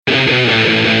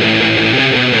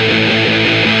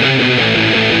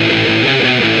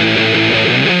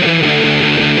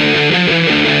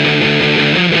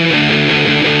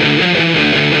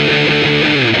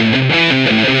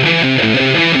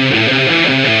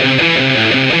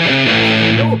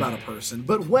comparison,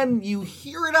 but when you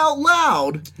hear it out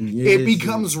loud, it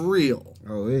becomes real.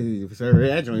 Oh,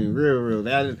 that joint real.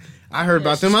 I heard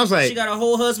about them. I was like, she got a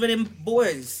whole husband and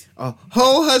boys. A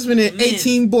whole husband and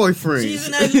 18 boyfriends. She's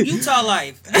in that Utah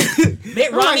life.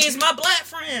 Mitt Romney is my black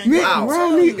friend. Mitt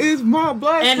Romney is my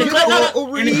black friend. And to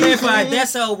clarify,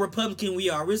 that's how Republican we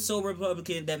are. We're so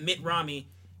Republican that Mitt Romney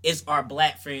is our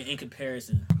black friend in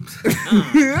comparison.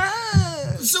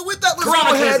 So with that, let's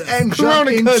go ahead and jump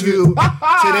into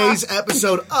today's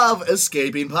episode of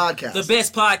Escaping Podcast. The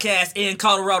best podcast in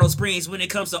Colorado Springs when it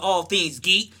comes to all things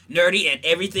geek, nerdy, and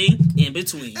everything in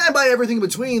between. And by everything in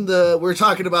between, we're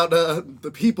talking about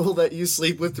the people that you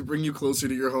sleep with to bring you closer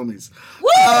to your homies.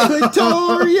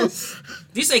 Clitorious.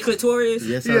 Did you say clitorious?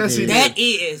 Yes, I did.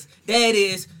 That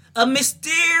is a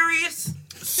mysterious...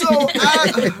 So,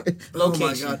 location. Oh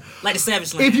my God. Like the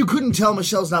Savage Land. If you couldn't tell,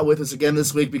 Michelle's not with us again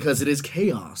this week because it is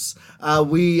chaos.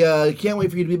 We can't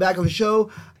wait for you to be back on the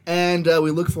show, and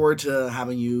we look forward to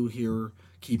having you here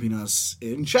keeping us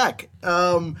in check.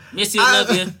 Miss you,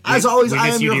 love you. As always, I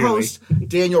am your host,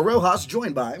 Daniel Rojas,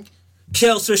 joined by...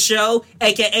 Kelser Show,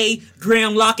 a.k.a.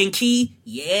 Graham Lock and Key.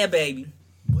 Yeah, baby.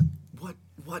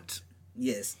 What?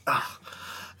 Yes.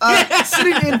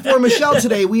 Sitting in for Michelle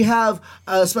today, we have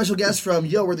a special guest from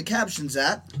Yo, Where the Captions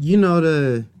At. You know,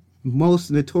 the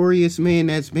most notorious man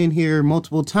that's been here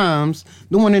multiple times,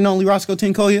 the one and only Roscoe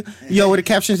Tinkoya. Yo, Where the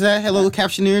Captions At. Hello,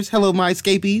 captioneers. Hello, my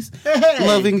escapees.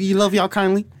 Hey. Love y'all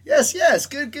kindly. Yes.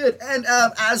 Good. And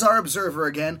as our observer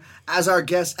again, as our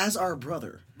guest, as our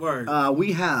brother. Word.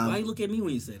 We have... Why you look at me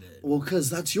when you say that? Well, because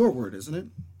that's your word, isn't it?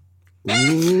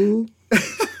 Ooh.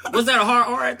 Was that a hard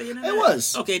R at the end of that? It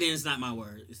was. Okay, then it's not my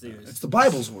word. It's theirs. It's the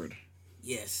Bible's word.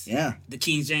 Yes. Yeah. The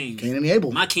King James. Cain and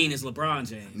Abel. My king is LeBron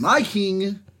James. My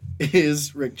king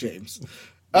is Rick James.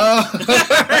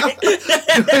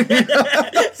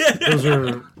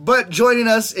 But joining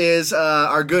us is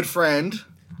our good friend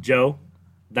Joe.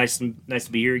 Nice to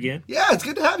be here again. Yeah, it's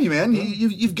good to have you, man.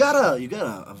 You've got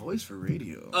a voice for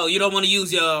radio. Oh, you don't want to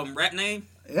use your rap name?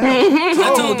 Yeah.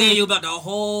 I told Daniel about the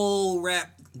whole rap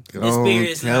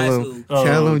experience in high school.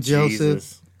 Tell him,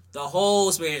 Joseph. The whole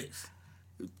experience.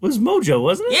 It was Mojo,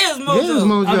 wasn't it? Yeah, it was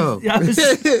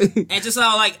Mojo. And just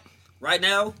how, like, right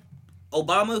now,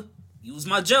 Obama used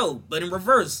my Joe, but in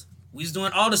reverse. We was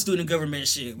doing all the student government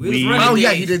shit. We was running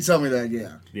yeah, days. he did tell me that,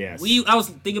 yeah. Yes. I was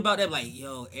thinking about that, like,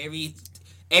 yo, every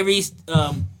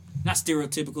not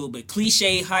stereotypical, but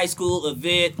cliche high school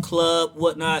event, club,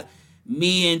 whatnot,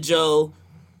 me and Joe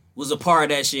was a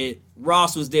part of that shit.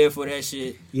 Ross was there for that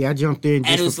shit. Yeah, I jumped in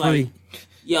just and it was for free. like,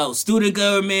 yo, student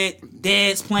government,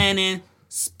 dance planning,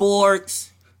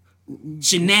 sports,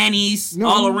 shenanigans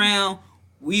all around.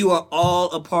 We were all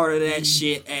a part of that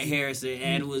shit at Harrison,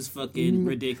 and it was fucking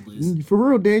ridiculous. For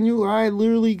real, Daniel, I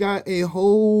literally got a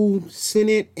whole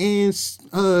Senate and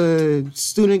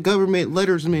student government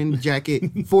lettersman jacket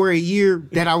for a year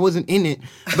that I wasn't in it,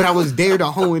 but I was there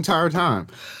the whole entire time.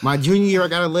 My junior year, I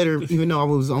got a letter, even though I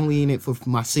was only in it for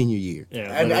my senior year.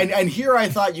 Yeah, and here I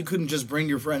thought you couldn't just bring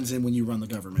your friends in when you run the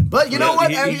government. But you know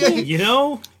what? You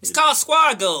know? It's called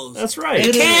Squad Goals. That's right.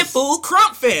 And Can Food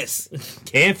Crunk Fest.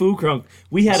 Can Food Crunk.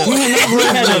 We had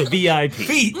a VIP.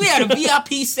 We had a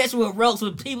VIP session with ropes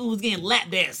when people was getting lap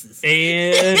dances.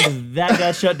 And that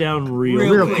got shut down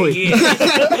real quick. Yeah.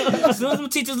 As soon as the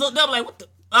teachers looked up, like, what the?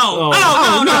 No,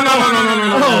 hell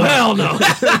no.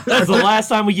 That's the last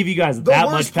time we give you guys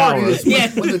that much power. The worst part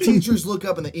is when the teachers look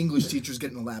up and the English teacher's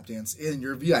getting a lap dance in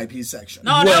your VIP section.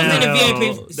 No, that was in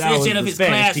the VIP section of his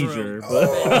classroom. Teacher,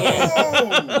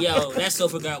 Yo, that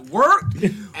sofa got worked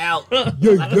out like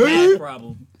a math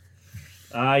problem.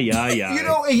 Yeah. You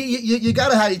know, you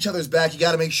got to have each other's back. You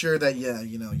got to make sure that,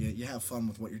 you have fun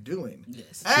with what you're doing.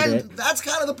 Yes. And that's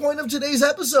kind of the point of today's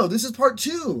episode. This is part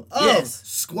 2 of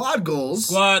Squad Goals.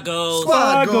 Squad Goals.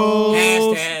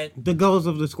 Hashtag the goals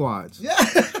of the squads. Yeah,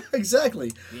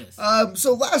 exactly. Yes.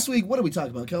 So last week, what did we talk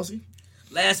about, Kelsey?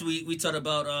 Last week, we talked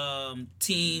about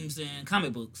teams and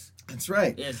comic books. That's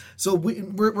right. Yes. So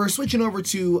we're switching over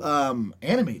to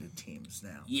animated teams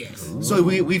now. Yes. So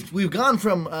we've gone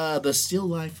from the still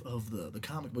life of the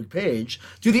comic book page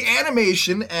to the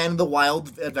animation and the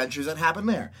wild adventures that happen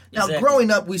there. Now,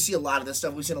 growing up, we see a lot of this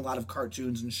stuff. We've seen a lot of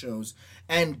cartoons and shows,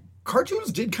 and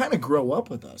cartoons did kind of grow up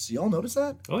with us. Y'all notice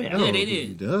that? Oh, yeah. Yeah, they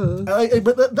did.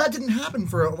 But that didn't happen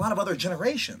for a lot of other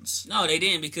generations. No, they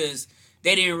didn't, because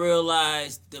they didn't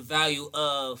realize the value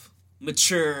of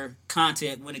mature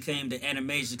content when it came to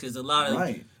animation, because a lot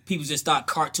of people just thought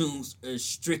cartoons are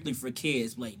strictly for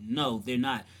kids. Like, no, they're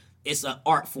not. It's an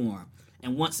art form.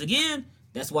 And once again,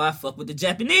 that's why I fuck with the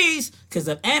Japanese, because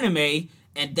of anime,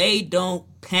 and they don't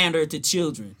pander to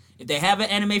children. If they have an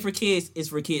anime for kids, it's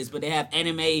for kids. But they have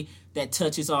anime that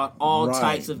touches on all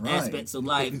types of aspects of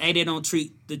life, and they don't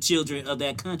treat the children of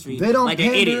that country like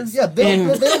they're idiots. Yeah, they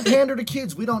don't pander to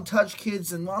kids. We don't touch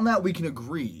kids, and on that we can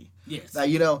agree. Yes. Now,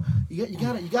 you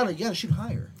gotta shoot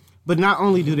higher. But not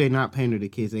only do they not pander to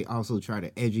kids, they also try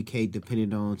to educate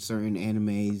depending on certain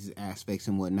animes, aspects,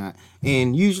 and whatnot.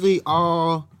 And usually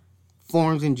all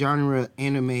forms and genre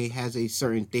anime has a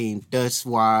certain theme. That's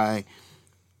why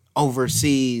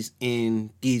overseas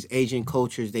in these Asian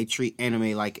cultures, they treat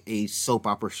anime like a soap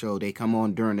opera show. They come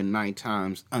on during the night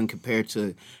times, compared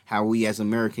to how we as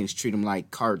Americans treat them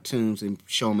like cartoons and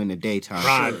show them in the daytime.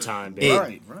 Prime time,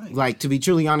 baby. Right. Like, to be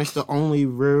truly honest, the only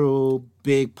real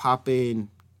big poppin',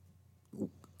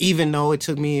 even though it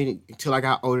took me until I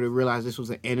got older to realize this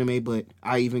was an anime, but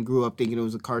I even grew up thinking it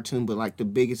was a cartoon, but like the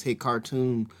biggest hit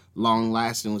cartoon long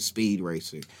lasting was Speed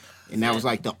Racer. And that was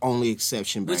like the only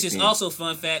exception back then. Which is also,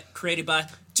 fun fact, created by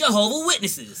Jehovah's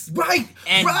Witnesses. Right.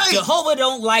 And Jehovah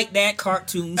don't like that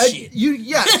cartoon shit.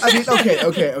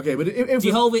 Okay. But if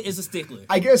Jehovah is a stickler.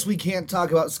 I guess we can't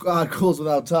talk about Squad Goals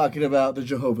without talking about the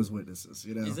Jehovah's Witnesses,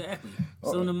 you know? Exactly.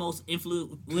 Some of the most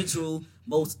influential,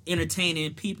 most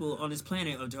entertaining people on this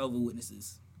planet are Jehovah's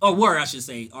Witnesses. Or were, I should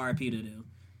say, R.I.P. to them.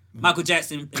 Michael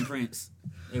Jackson and Prince.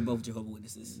 They're both Jehovah's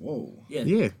Witnesses. Whoa.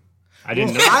 Yeah. I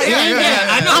didn't know.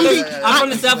 I know. I'm from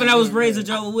the South and I was raised a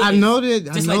Jehovah's Witness. I know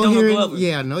that. Just I like know Donald Glover.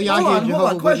 Yeah, I know y'all hear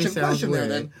Jehovah's Witnesses. Question there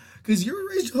then. Because you were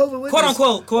raised Jehovah's Witnesses.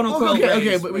 Quote unquote.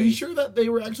 Okay, but were you sure that they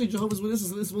were actually Jehovah's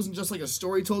Witnesses and this wasn't just like a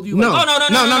story told you? No.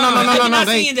 Like, No. You're not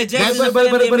seeing the Jackson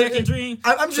family American Dream.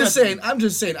 I'm just saying.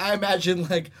 I imagine,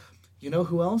 like, you know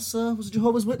who else was a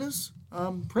Jehovah's Witness?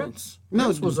 Prince. No.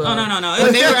 Prince was,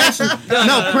 No. They were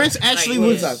actually, Prince actually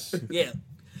was. Yeah.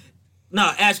 No,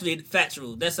 actually,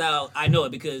 factual. That's how I know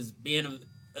it, because being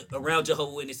around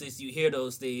Jehovah's Witnesses, you hear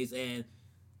those things, and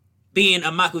being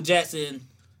a Michael Jackson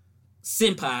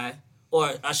senpai,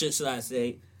 or I should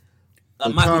say, a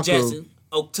Michael Jackson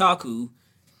otaku,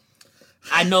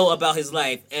 I know about his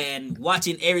life, and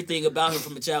watching everything about him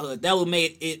from a childhood, that would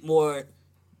make it more.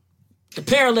 The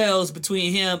parallels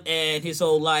between him and his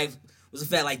whole life was the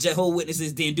fact, like, Jehovah's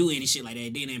Witnesses didn't do any shit like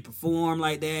that. They didn't perform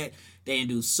like that. They didn't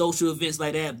do social events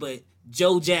like that. But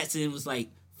Joe Jackson was like,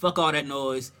 fuck all that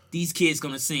noise. These kids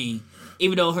gonna sing.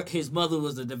 Even though his mother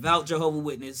was a devout Jehovah's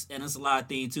Witness, and that's a lot of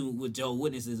things too with Jehovah's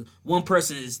Witnesses. One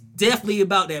person is definitely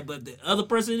about that, but the other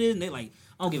person is, and they like,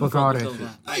 I don't give a fuck what goes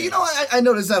on. You know, I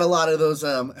noticed that a lot of those,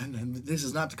 and this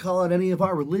is not to call out any of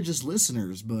our religious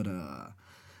listeners, but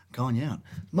calling you out.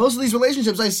 Most of these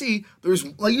relationships I see, there's,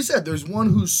 like you said, there's one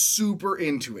who's super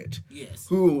into it. Yes.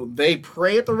 Who they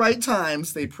pray at the right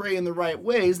times, they pray in the right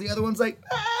ways. The other one's like,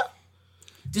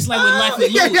 just like with Life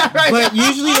with Louis. Yeah, right. But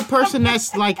usually the person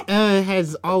that's like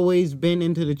has always been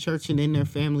into the church, and then their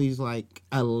family's like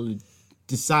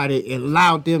decided, it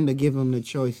allowed them to give them the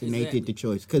choice, and they did the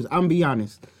choice. Because I'm be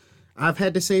honest, I've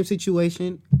had the same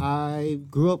situation. I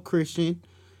grew up Christian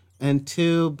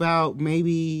until about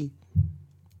maybe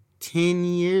 10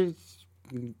 years,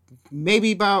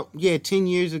 maybe about 10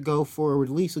 years ago. For at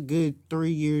least a good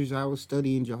 3 years, I was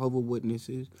studying Jehovah's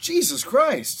Witnesses. Jesus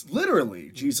Christ,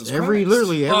 literally, Jesus Christ.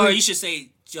 Or you should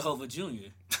say Jehovah Jr.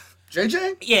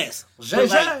 JJ? Yes. JJ.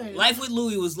 Like, Life with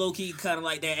Louis was low key kind of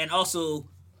like that, and also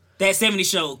that 70s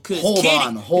show.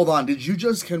 Hold on. Did you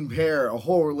just compare a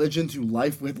whole religion to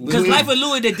Life with Louis? Because Life with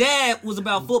Louis, the dad was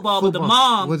about football, but the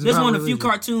mom, was there's about one of the few religion.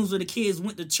 cartoons where the kids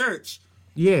went to church.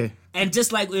 Yeah. And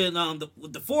just like with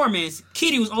the Foremans,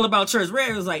 Kitty was all about church.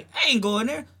 Red was like, I ain't going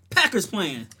there. Packers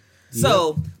playing.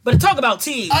 So, but to talk about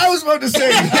teams. I was about to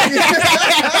say,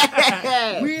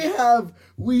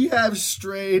 we have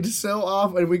strayed so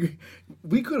off, and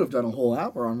we could have done a whole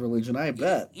hour on religion, I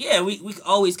bet. Yeah, we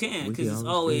always can, because it's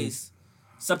always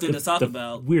something to talk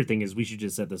about. Weird thing is, we should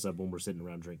just set this up when we're sitting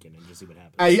around drinking and just see what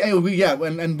happens. And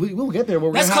we'll get there.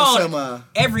 We're That's gonna have called some.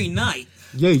 Every Night.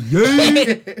 Yeah.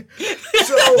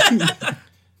 So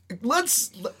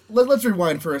let's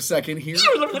rewind for a second here.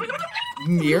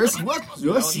 Yes, what?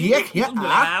 Yes, yeah.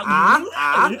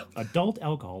 Adult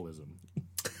alcoholism.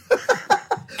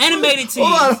 Animated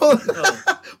teams. Hold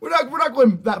on. We're not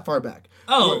going that far back.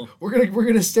 Oh. We're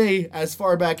gonna stay as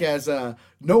far back as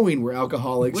knowing we're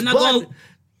alcoholics. We're not going.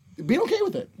 Being okay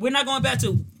with it. We're not going back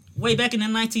to way back in the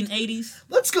 1980s.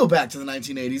 Let's go back to the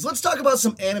 1980s. Let's talk about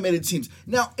some animated teams.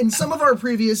 Now, in some of our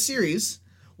previous series,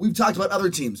 we've talked about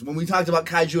other teams. When we talked about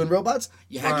kaiju and robots,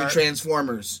 you had your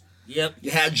Transformers. Yep.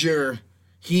 You had your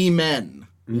He-Men.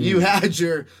 You had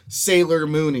your Sailor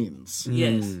Moonings.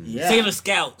 Yes. Yeah. Sailor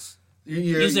Scouts.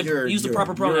 Use the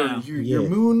proper pronoun. Your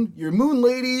moon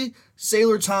lady,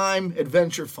 Sailor Time,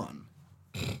 Adventure Fun.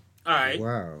 All right.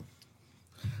 Wow.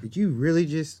 Did you really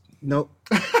just... Nope.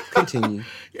 Continue.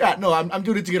 Yeah, no, I'm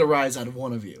doing it to get a rise out of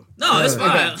one of you. No, it's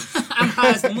fine. I'm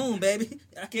high as the moon, baby.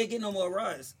 I can't get no more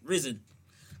rise. Risen.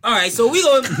 All right, so we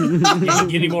going Can't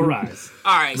get any more rise.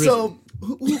 All right. So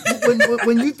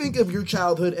when you think of your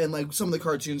childhood and like some of the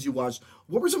cartoons you watched,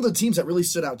 what were some of the teams that really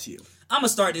stood out to you? I'm going to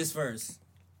start this first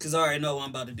because I already know what I'm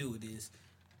about to do with this.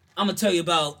 I'm going to tell you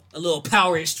about a little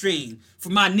Power Extreme for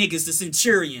my niggas, the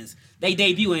Centurions. They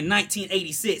debuted in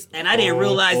 1986, and I didn't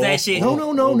realize that shit.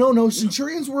 No.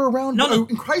 Centurions were around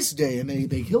in Christ's day, and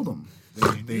they killed him.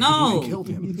 They killed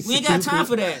him. We ain't got time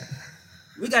for that.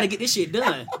 We got to get this shit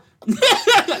done.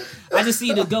 I just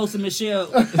see the ghost of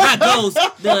Michelle. Not ghost,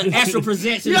 the astral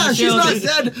projection. Yeah, she's not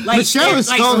dead. Michelle is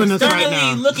scolding us right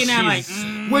now. Looking at like.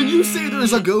 When you say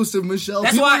there's a ghost of Michelle,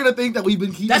 people are gonna think that we've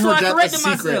been keeping her death a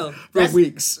secret for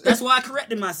weeks. That's why I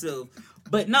corrected myself.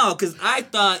 But no, because I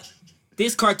thought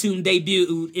this cartoon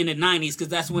debuted in the 90s because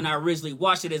that's when I originally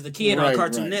watched it as a kid on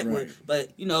Cartoon Network. Right.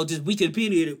 But, just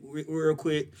Wikipedia real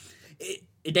quick.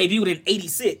 It debuted in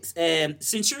 86. And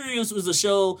Centurions was a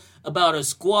show about a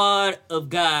squad of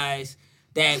guys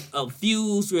that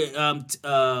fused with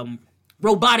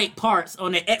robotic parts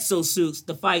on their exosuits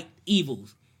to fight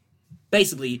evils.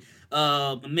 Basically,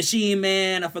 Machine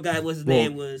Man, I forgot what his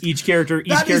name was. Each character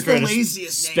had a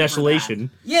specialization.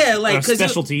 Yeah, like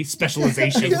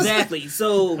specialization. Exactly.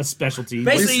 So a specialty.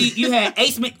 Basically, you had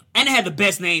Ace and they had the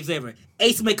best names ever.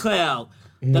 Ace McCloud,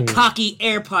 the cocky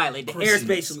air pilot, the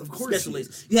airspace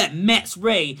specialist. You had Max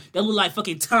Ray, that looked like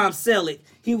fucking Tom Selleck.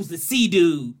 He was the sea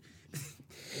dude.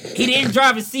 He didn't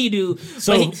drive a sea dude,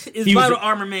 so his vital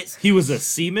armaments. He was a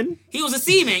seaman? He was a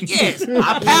seaman, yes.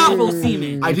 A powerful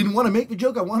seaman. I didn't want to make the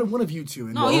joke. I wanted one of you to.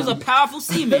 No, he was a powerful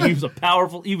seaman.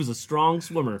 He was a strong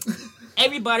swimmer.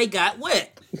 Everybody got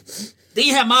wet. Then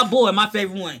you have my boy, my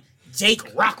favorite one,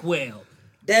 Jake Rockwell.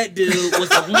 That dude was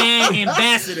the land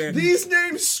ambassador. These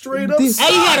names straight up. And he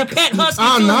had a pet husky.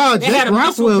 Oh no, Jake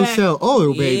Rockwell sell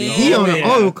oil, baby. Yeah. He owned an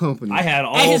oil company. I had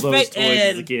all those toys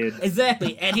as a kid.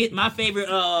 Exactly. And my favorite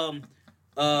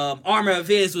armor of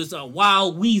his was a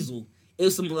wild weasel. It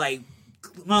was some like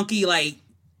monkey like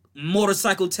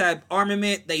motorcycle type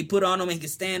armament they put on him and he could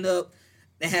stand up.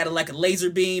 They had a laser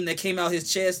beam that came out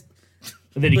his chest.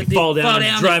 And then he could fall down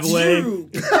and drive away.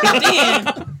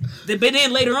 But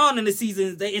then later on in the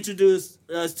season, they introduced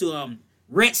us to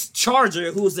Rex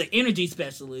Charger, who was an energy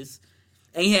specialist.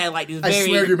 And he had this I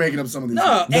swear you're making up some of these.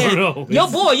 No. Your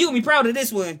boy, you gonna be proud of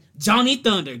this one. Johnny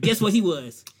Thunder. Guess what he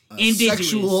was? Indigenous.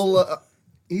 Sexual...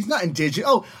 he's not indigenous.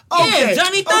 Oh, okay. Yeah,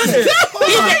 Johnny Thunder. Okay.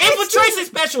 He's an infiltration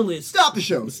specialist. Stop the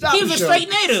show. He was a straight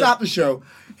native. Stop the show.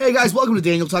 Hey guys, welcome to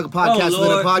Daniel Talk, a podcast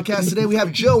within a podcast. Today we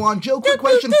have Joe on. Joe, quick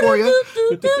question for you.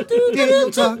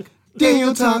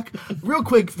 Daniel Talk. Real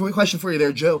quick question for you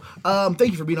there, Joe.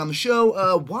 Thank you for being on the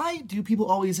show. Why do people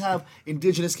always have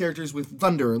indigenous characters with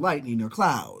thunder or lightning or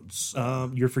clouds?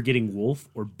 You're forgetting wolf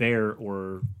or bear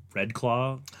or red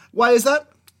claw. Why is that?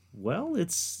 Well,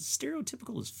 it's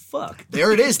stereotypical as fuck.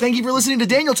 There it is. Thank you for listening to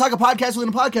Daniel Talk, a podcast within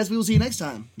a podcast. We will see you next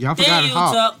time. Y'all forgot Daniel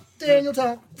Talk. Daniel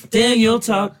Talk. Daniel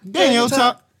Talk. Daniel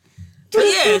Talk. But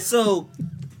yeah, so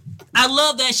I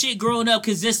love that shit growing up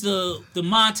because just the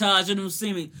montage of them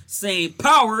saying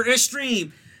Power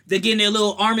Extreme. They're getting their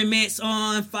little armaments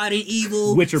on, fighting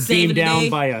evil. Which are beamed down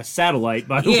by a satellite,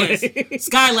 by the way.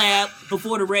 Skylab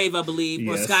before the rave, I believe,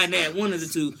 or Skynet, one of the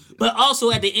two. But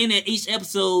also at the end of each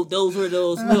episode, those were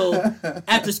those little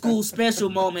after-school special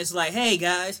moments like, hey,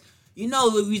 guys, you know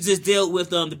we just dealt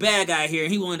with the bad guy here,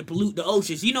 and he wanted to pollute the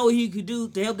oceans. You know what he could do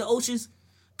to help the oceans?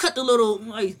 Cut the little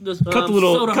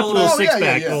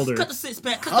six-pack holder. Cut the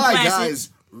six-pack, cut the plastic. Hi, guys.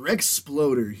 Rex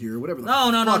Sploder here, whatever the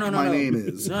fuck my name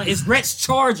is. No, it's Rex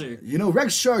Charger.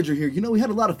 Rex Charger here. We had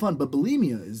a lot of fun, but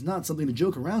bulimia is not something to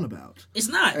joke around about. It's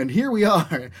not. And here we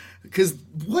are. Because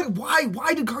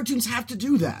why did cartoons have to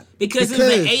do that? Because it was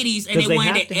the 80s and they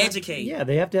wanted to educate. Yeah,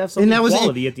 they have to have some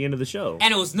quality at the end of the show.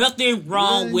 And there was nothing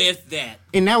wrong with that.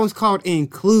 And that was called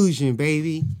inclusion,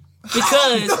 baby.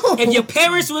 Because if your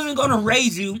parents wasn't going to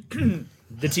raise you...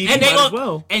 The TV might as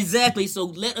well. Exactly. So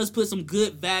let us put some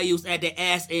good values at the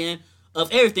ass end of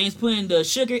everything. It's putting the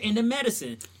sugar in the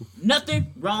medicine.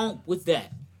 Nothing wrong with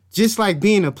that. Just like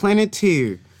being a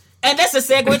planeteer. And that's a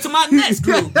segue to my next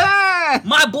group.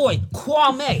 My boy,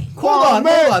 Kwame.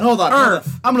 Hold on.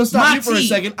 Earth. I'm going to stop you for a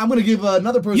second. I'm going to give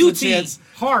another person a chance.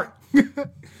 Heart. I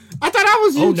thought I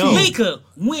was UT. No. Mika.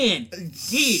 Wind.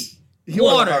 Heat.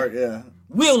 Water. Heart, yeah.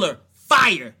 Wheeler.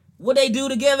 Fire. What they do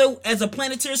together as a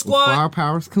Planeteer squad? With our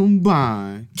powers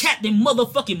combined. Captain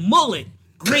motherfucking Mullet.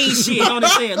 Green shit on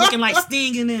his head, looking like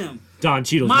Sting and them. Don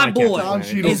Cheadle's my not boy. Don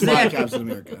Cheadle's not Captain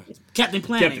America. Captain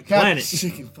Planet.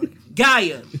 Captain Planet.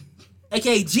 Gaia.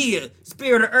 aka Gia,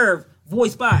 Spirit of Earth,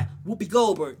 voiced by Whoopi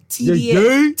Goldberg,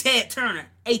 TBS, Ted Turner,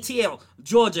 ATL,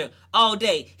 Georgia, all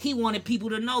day. He wanted people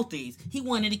to know things. He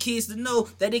wanted the kids to know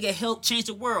that they could help change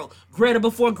the world. Greta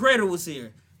before Greta was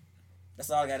here. That's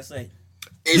all I gotta say.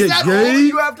 Is that all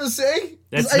you have to say?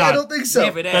 I don't think so.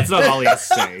 That's not all he has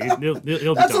to say.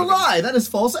 He'll That's a lie. That is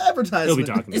false advertisement. He'll be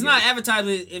talking. It's not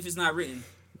advertisement if it's not written.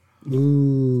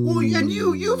 Ooh. Well, and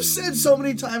you've said so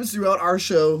many times throughout our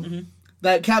show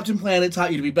that Captain Planet taught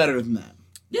you to be better than that.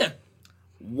 Yeah.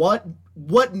 What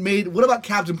about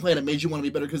Captain Planet made you want to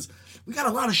be better? Because we got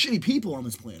a lot of shitty people on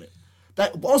this planet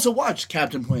that also watch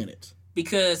Captain Planet.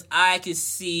 Because I could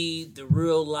see the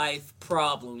real life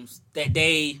problems that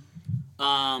they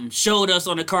showed us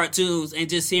on the cartoons, and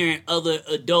just hearing other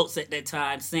adults at that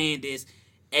time saying this,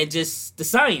 and just the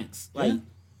science. Like,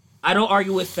 I don't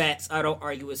argue with facts. I don't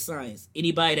argue with science.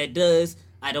 Anybody that does,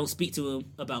 I don't speak to them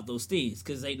about those things,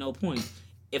 because ain't no point.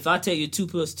 If I tell you 2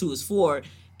 + 2 is 4,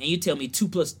 and you tell me 2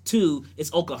 + 2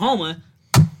 is Oklahoma,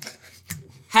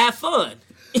 have fun.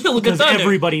 Because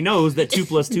everybody knows that 2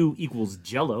 + 2 equals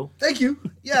Jello. Thank you.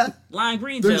 Yeah. Lime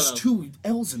green There's Jello. 2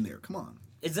 L's in there. Come on.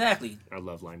 Exactly. I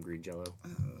love lime green Jello.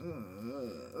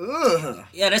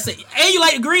 Yeah, that's it. And you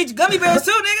like the green gummy bears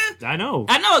too, nigga? I know.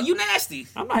 You nasty.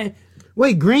 I'm not.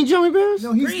 Wait, green gummy bears?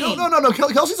 No, no.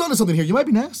 Kelsey's onto something here. You might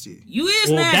be nasty. You is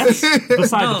Well, nasty. that's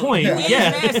beside the point. You is Yeah.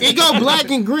 nasty. It go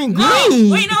black and green. No, Green.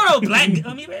 wait, no, black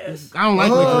gummy bears. I don't like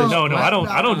licorice. No, I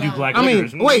don't do black I mean,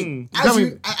 licorice. wait. As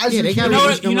you they got You know,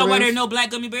 licorice you know gummy why there are bears? no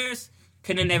black gummy bears?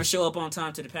 Because they never show up on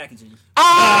time to the packaging.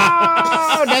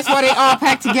 Oh, that's why they all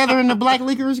packed together in the black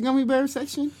licorice gummy bear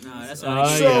section? No, that's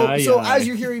why. So as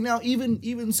you're hearing now,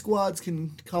 even squads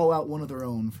can call out one of their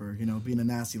own for being a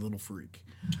nasty little freak.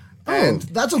 And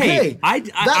that's okay. Hey,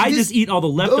 I just eat all the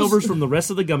leftovers from the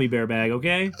rest of the gummy bear bag,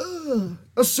 okay?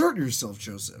 Assert yourself,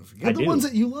 Joseph. Get the ones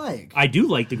that you like. I do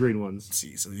like the green ones.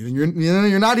 See, so you're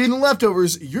not eating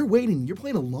leftovers. You're waiting. You're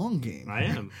playing a long game. I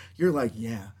am. You're like,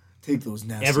 yeah, take those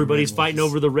nasty. Everybody's red fighting ones.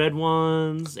 over the red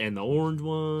ones and the orange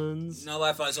ones.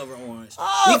 Nobody fights over orange.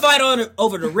 We fight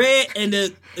over the red and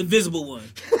the invisible one.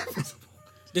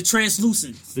 The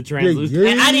translucent. The translucent.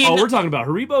 And I didn't we're talking about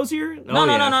Haribos here? No. We're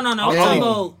talking Yeah.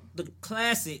 about the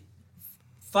classic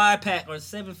 5-pack or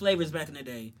 7 flavors back in the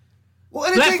day. Well,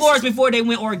 and Black Forest before they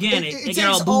went organic. It They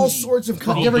got takes all all bougie. sorts of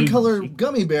different color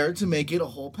gummy bear to make it a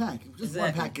whole pack. Just one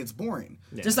Exactly. pack gets boring.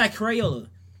 Just like Crayola.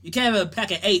 You can't have a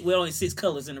pack of 8 with only 6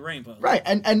 colors in the rainbow. Right,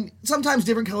 and sometimes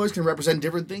different colors can represent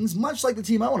different things, much like the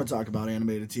team I want to talk about,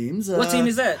 animated teams. What team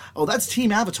is that? Oh, that's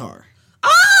Team Avatar.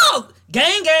 Oh!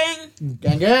 Gang, gang.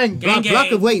 Gang, gang. Gang,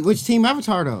 gang. Wait, which team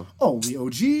Avatar though? Oh, the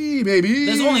OG, baby.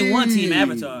 There's only one team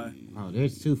Avatar. Oh,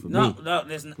 there's 2 for No, me.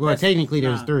 there's Well, technically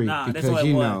there's 3 there's because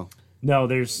only one. No,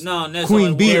 there's There's Queen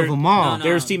only Bee one. of them all. No.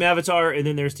 there's Team Avatar and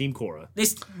then there's Team Korra.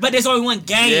 But there's only one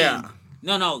gang. Yeah.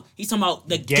 No, he's talking about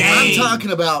the I'm gang.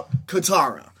 talking about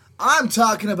Katara. I'm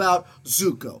talking about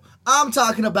Zuko. I'm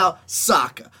talking about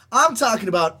Sokka. I'm talking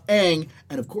about Aang.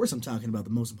 And of course, I'm talking about the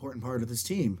most important part of this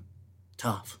team,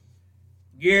 Toph.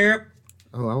 Yep.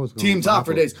 Oh, I was going Team Toph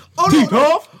for Apple. days. Oh,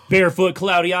 no. Barefoot,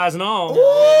 cloudy eyes and all.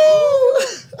 Ooh.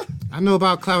 I know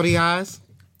about Cloudy Eyes.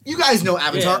 You guys know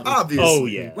Avatar, Yeah. obviously. Oh,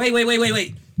 yeah. Wait.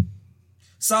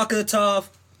 Sokka, Toph,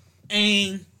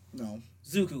 Aang, No.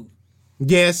 Zuko.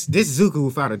 Yes, this is Zuko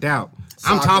without a doubt.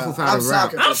 I'm Sokka. Toph without I'm a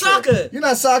doubt. Sokka. I'm for sure. Sokka. You're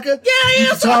not Sokka? Yeah, I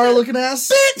am Katara looking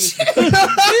ass?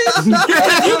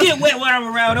 You get wet when I'm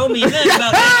around. Don't mean nothing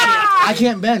about that I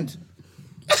can't bend.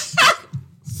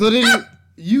 So then,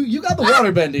 You got the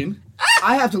water bending.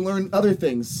 I have to learn other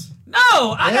things. shit.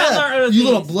 No, I gotta learn other You things.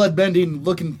 little blood bending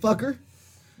looking fucker.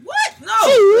 What? No.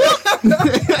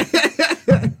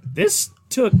 This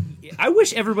took. I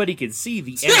wish everybody could see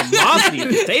the animosity at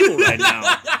the table right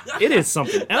now. It is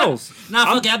something else. Nah,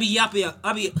 fuck it. I'll be yappy.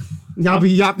 y'all be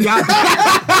yop yop.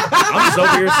 I'm just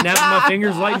over here snapping my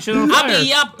fingers, lighting shit on I'll fire. be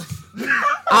yap.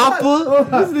 Apple.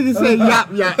 This nigga say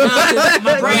yop yop.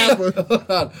 My brain.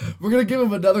 We're gonna give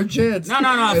him another chance. No.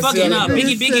 Let's Fuck see it how up. goes.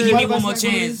 Biggie, give me one more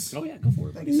chance. Oh yeah, go for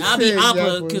it. Nah, I'll be said Appa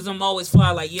yap, because I'm always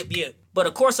fly like yip. But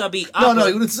of course I'll be Appa. No,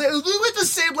 with the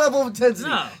same level of intensity.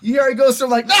 No. You hear he goes from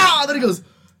like, nah, then he goes,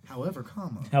 however,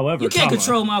 comma. However, You can't comma,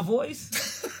 control my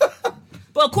voice.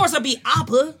 But of course I'll be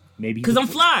Appa Maybe because I'm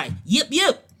fly. Yip.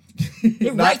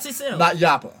 It writes itself. Not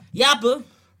Yappa. Yappa.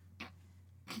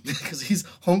 Because he's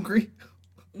hungry.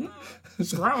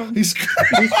 Strong. He's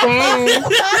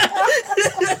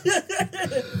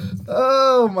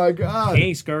Oh my god.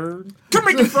 Hey, Skird.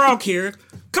 Kermit the Frog here.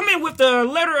 Come in with the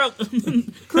letter of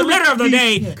the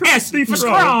day. S for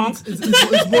strong.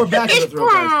 It's more back of the throat,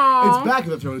 guys. It's back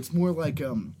of the throat. It's more like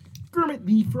Kermit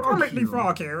the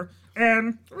Frog here.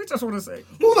 And we just want to say,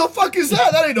 who the fuck is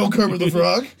that? That ain't no Kermit the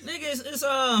Frog. Nigga, it's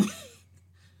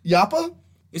Yappa?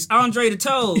 It's Andre the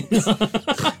Toad. Andre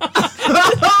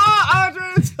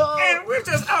the Toad. And we're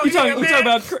just out We here, talking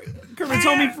about Kermit's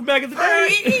homie from back in the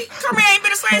day. Kermit ain't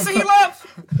been the same since he left.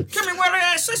 Kermit wanted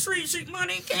that Sesame Street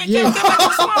money. Can't Yeah. get back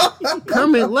to smoke.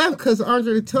 Kermit left because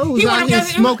Andre the Toad was He out wanna here get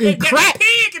smoking that crack.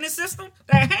 pig in the system.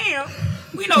 That ham.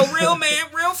 We know real man,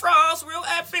 real frogs, real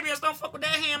amphibians don't fuck with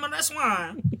that ham and that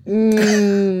swine.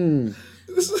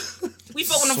 We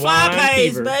fuck with them fly Swine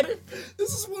pays, fever. baby.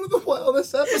 This is one of the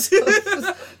wildest episodes.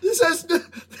 This has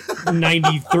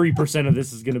 93% of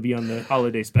this is going to be on the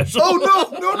holiday special.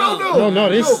 Oh No,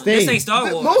 this This stinks. ain't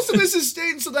Star Wars. Most of this is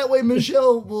staying so that way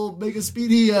Michelle will make a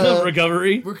speedy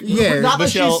recovery. Yeah, not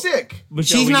Michelle- that she's sick.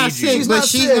 Michelle, She's we not need you. sick, She's but not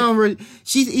she's sick. gonna.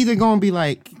 She's either gonna be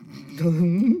like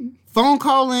phone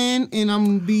call in,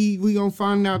 and we gonna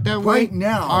find out that way Right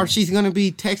now. or she's gonna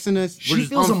be texting us. She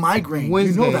feels a migraine.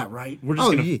 Wednesday. You know that, right? We're just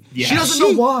Oh, gonna. yeah. Yeah. She doesn't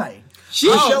know why.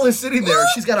 Michelle is sitting there.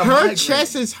 She's got a Her migraine.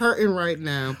 chest is hurting right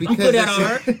now because put that on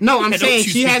her. No, I'm Don't saying you she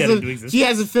speak has that into existence. she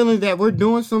has a feeling that we're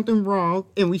doing something wrong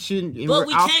and we shouldn't. And But we're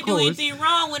we off can't do course. anything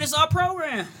wrong when it's our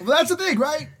program. Well, that's the thing,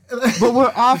 right? But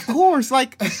we're off course,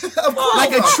 like Of course.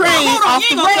 like a train Hold on, off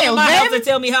you the ain't gonna come to rails, my house baby. and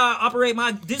tell me how I operate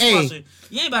my dishwasher.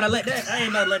 You ain't about to let that. I ain't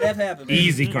about to let that happen. Man.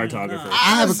 Easy cartographer.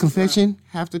 I have a confession.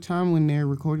 Half the time when they're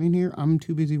recording here, I'm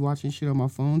too busy watching shit on my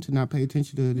phone to not pay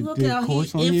attention to Look the how he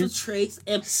course on here. infiltrates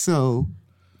So,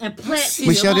 and plants his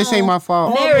Michelle, this ain't my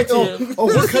fault. narrative. Oh,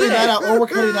 we're cutting that out. We're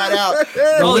cutting that out.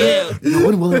 Oh yeah, No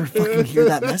one will ever fucking hear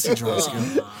that message,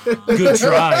 Roscoe. Good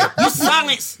try. you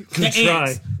silence the Good try.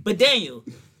 ants. But Daniel,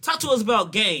 talk to us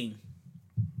about game.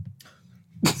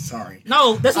 Sorry.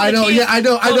 No, that's what I the know, kids yeah, I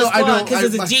know.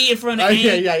 Because there's a G in front of I,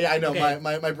 ant. yeah, I know. Okay.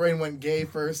 My brain went gay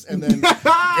first, and then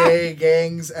gay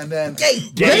gangs, and then gay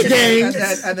gangs.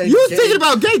 and then You was gay- thinking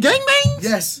about gay gangbangs?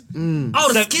 Yes.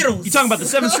 Oh, the Skittles. You talking about the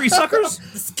 7th Street Suckers?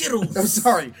 the Skittles? I'm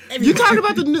sorry. You talking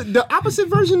about the opposite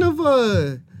version of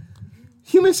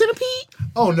human centipede?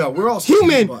 Oh no, we're all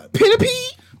Human but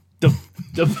centipede?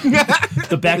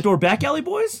 The backdoor back alley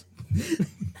boys?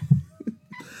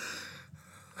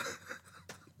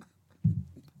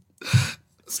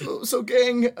 so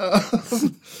gang.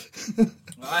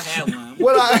 I had one.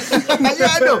 What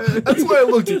I know. That's why I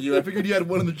looked at you. I figured you had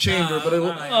one in the chamber, but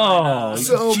Oh.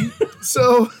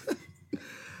 So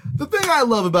the thing I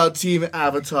love about Team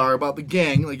Avatar, about the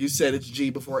gang, like you said, it's G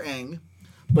before Aang,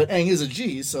 but Aang is a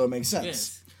G, so it makes sense.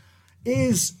 Yes.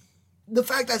 Is the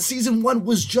fact that season 1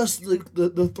 was just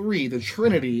the three, the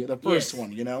Trinity, the first Yes.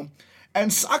 one, you know?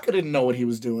 And Sokka didn't know what he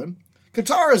was doing.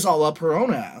 Katara's all up her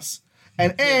own ass.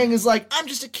 And Aang is like, I'm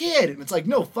just a kid. And it's like,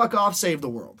 no, fuck off, save the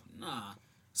world.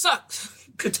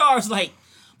 Qatar's like,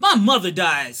 my mother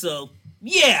died, so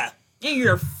yeah, in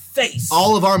your face.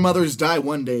 All of our mothers die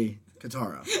one day,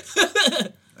 Katara.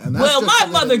 And that's well, just my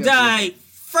something mother that you have to- died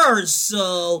first,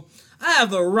 so I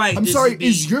have a right. I'm to sorry, be-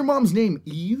 is your mom's name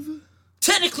Eve?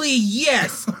 technically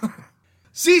yes?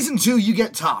 Season 2, you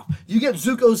get Toph. You get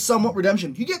Zuko's somewhat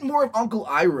redemption. You get more of Uncle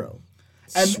Iroh.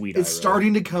 And Sweet it's Iroh.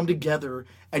 starting to come together,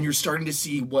 and you're starting to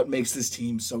see what makes this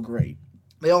team so great.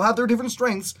 They all have their different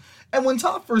strengths, and when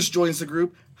Toph first joins the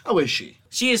group, how is she?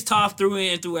 She is tough through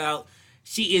and throughout.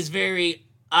 She is very.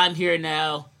 I'm here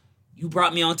now. You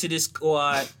brought me onto this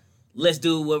squad. Let's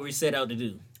do what we set out to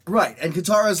do. Right, and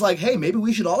Katara's like, hey, maybe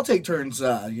we should all take turns,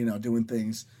 doing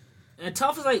things. And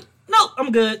Toph is like, no,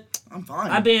 I'm good. I'm fine.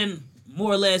 I've been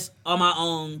more or less on my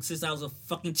own since I was a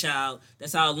fucking child.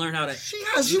 That's how I learned how to.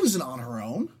 She wasn't on her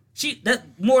own.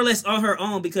 That more or less on her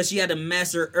own because she had to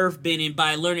master earthbending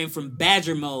by learning from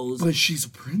badger moles. But she's a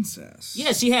princess.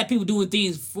 Yeah, she had people doing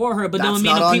things for her, but That's don't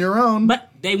mean not no on people, your own.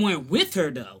 But they weren't with her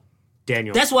though.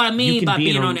 Daniel. That's what I mean you can by be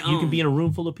being in a, on your You own. can be in a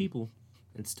room full of people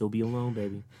and still be alone,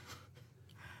 baby.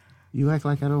 You act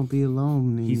like I don't be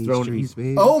alone in He's these throwing- streets,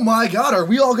 baby. Oh my god, are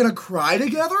we all gonna cry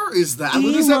together? Is that what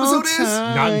this episode is?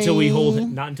 Not until we hold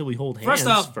hands. First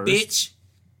off, bitch,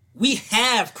 we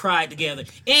have cried together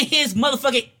in his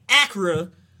motherfucking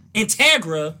Acura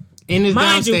Integra. In his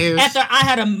Mind downstairs. you, after I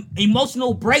had an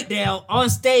emotional breakdown on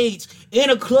stage in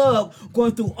a club,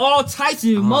 going through all types of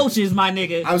emotions, my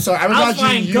nigga. I'm sorry, I'm I was imagining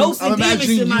finding you. ghosts I'm and demons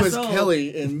imagining in you my as soul.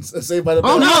 Kelly in Saved by the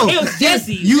Oh, Bell. no. It was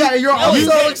Jesse. Yeah, you're all was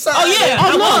so Jesse. excited. Oh yeah, Oh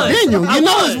I no, was. Daniel! I You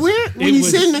know was. it's weird when It you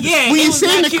was- sit in the Yeah, when it you was sit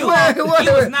in not the cute. club. It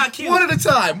was not cute. One at a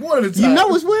time. One at a time. You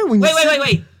know it's weird when you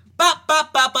Wait.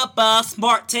 Ba,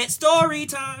 smart tech story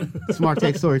time. Smart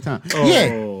tech story time. Oh.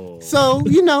 Yeah. So,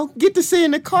 get to sit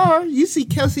in the car. You see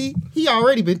Kelsey, he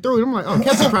already been through it. I'm like, oh,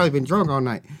 Kelsey probably been drunk all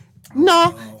night.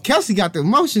 No, Kelsey got the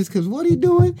emotions because what he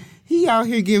doing? He out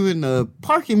here giving a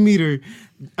parking meter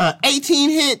 18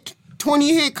 hit,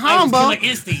 20 hit combo. Killer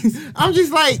instincts. I'm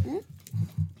just like,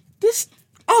 this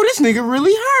nigga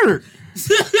really hurt.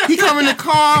 He come in the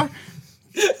car,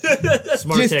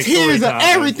 Smart just tech tears of storytime.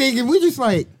 everything, and we just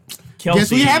like, Kelsey,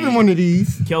 guess we having one of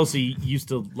these. Kelsey used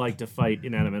to like to fight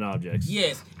inanimate objects.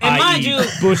 Yes. And mind you,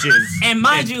 bushes and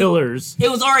mind you, pillars. it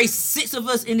was already 6 of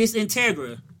us in this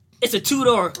Integra. It's a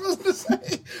 2-door. I was gonna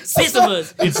say, 6 of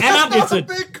us. It's a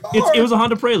big car. It was a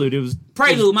Honda Prelude. It was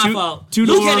Prelude, my fault.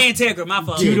 Two-door, Luke had the Integra, my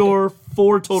fault. 2-door,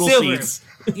 4 total Silver. seats.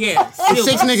 Yeah. Silver.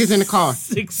 6 niggas in the car.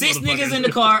 6 Six niggas in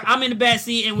the car. I'm in the back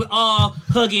seat, and we're all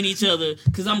hugging each other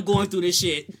because I'm going through this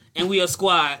shit. And we a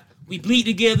squad. We bleed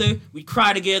together. We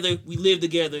cry together. We live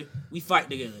together. We fight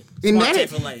together. And Smart that- tech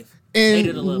for life.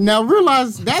 Hated to love. And now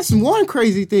realize that's one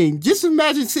crazy thing. Just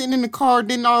imagine sitting in the car,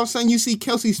 then all of a sudden you see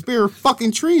Kelsey spear a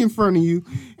fucking tree in front of you,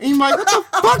 and you're like, what the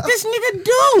fuck this nigga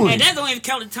doing? And that don't even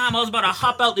count the time I was about to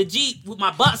hop out the Jeep with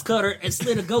my box cutter and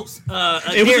slit a goat's It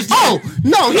was hair. Oh,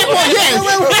 no, yes.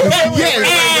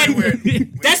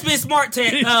 And that's been Smart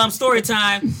Tech story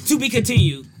time. To be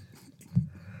continued.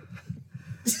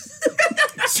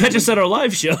 Catch us at our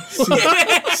live show.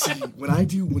 See, when I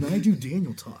do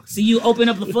Daniel talks, See, you open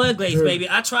up the floodgates, baby.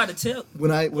 I try to tell. when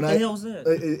the I hell was that?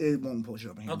 It won't pull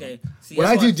you up. Okay. See, When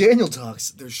I that's do why- Daniel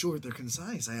talks, they're short, they're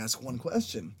concise. I ask one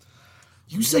question.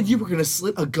 You said you were gonna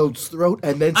slit a goat's throat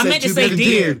and then I said meant to you say did a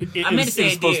deer. deer. I meant to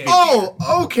say deer. Oh,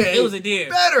 okay. It was a deer.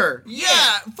 Better.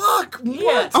 Yeah. Fuck. Yeah.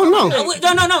 What? Oh, no. No.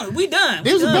 We done.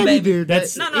 There's we a done, baby deer.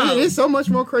 That's- No. There's so much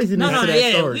more craziness No, to that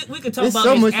yeah. story. We could talk There's about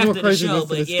so this much more after the craziness show, to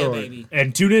but this yeah, story. baby.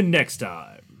 And tune in next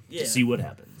time Yeah. to see what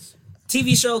happens.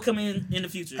 TV show coming in the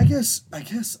future. I guess I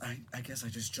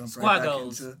just jumped Squad right back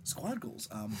goals. into squad goals.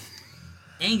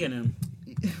 Anging him.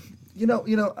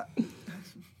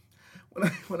 When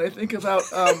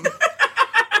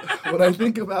I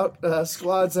think about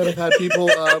squads that have had people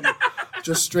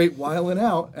just straight wiling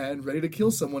out and ready to kill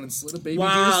someone and slit a baby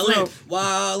deer's throat.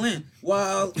 Wildin'.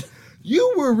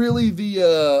 You were really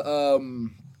the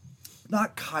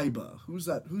not Kaiba. Who's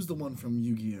that? Who's the one from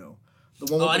Yu-Gi-Oh? The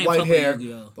one I with the didn't white fuck with hair.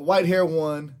 Yu-Gi-Oh. The white hair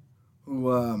one who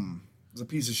was a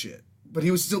piece of shit. But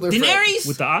he was still their friend. Daenerys?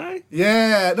 With the eye?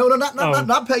 Yeah. No,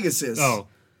 not Pegasus. Oh.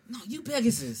 No, you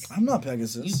Pegasus. I'm not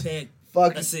Pegasus. You Peg.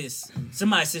 Fuck. Assist.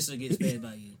 Somebody's sister gets pegged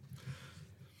by you.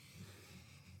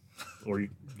 Or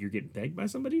you're getting pegged by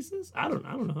somebody, sis? I don't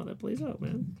know how that plays out,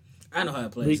 man. I know how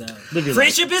it plays Live out. your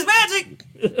Friendship is magic.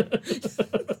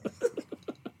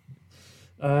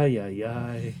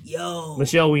 Ay. Yo.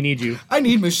 Michelle, we need you. I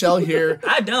need Michelle here.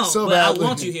 I don't, So but badly. I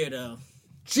want you here, though.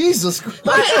 Jesus Christ.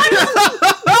 No,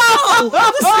 I'm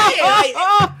just saying,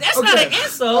 like, that's not an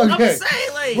insult. I'm Okay. just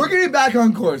saying, like, We're getting back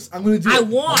on course. I'm gonna do it. I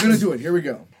want. I'm gonna do it. Here we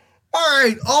go. All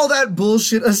right, all that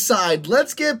bullshit aside,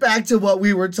 let's get back to what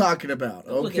we were talking about,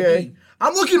 look at okay? me.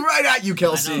 I'm looking right at you, I know.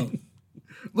 Kelsey.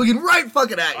 Looking right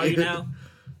fucking at Are you now?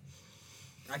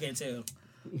 I can't tell.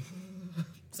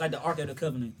 It's like the Ark of the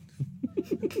Covenant.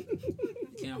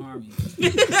 Can't harm you.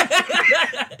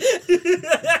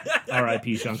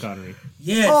 R.I.P. Sean Connery.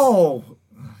 Yes. Oh,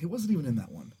 he wasn't even in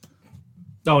that one.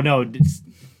 Oh, no.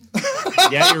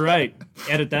 Yeah, you're right.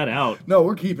 Edit that out. No,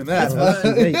 we're keeping that.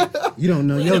 Hey, you don't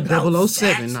know your about 007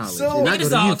 sex. knowledge. So- and I It's go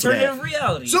to you for that. alternative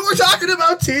reality. So we're talking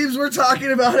about teams. We're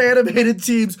talking about animated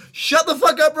teams. Shut the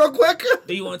fuck up real quick.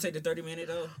 Do you want to take the 30-minute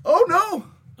though? Oh no,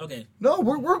 Okay. no,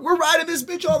 we're riding this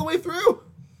bitch all the way through.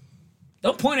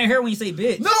 Don't point at her when you say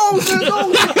bitch. No,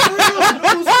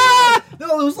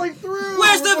 it was like through.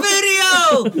 Where's the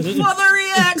video for the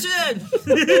reaction?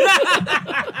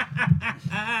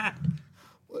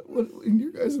 What, in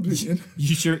your guys' opinion?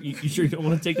 You sure you don't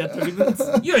want to take that 30 minutes?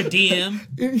 You're a DM.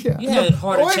 Yeah. You had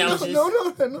harder wait, challenges.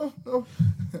 No.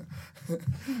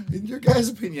 In your guys'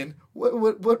 opinion,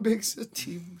 what makes a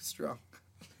team strong?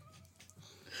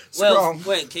 Well, Strong.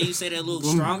 wait. Can you say that a little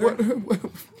stronger?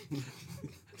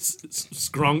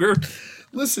 Stronger?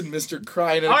 Listen, Mr.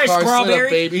 Crying in a All right, car, slit up, Strawberry.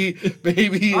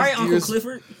 baby. All right, is Uncle dear's-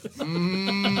 Clifford.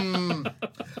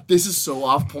 This is so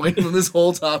off point from this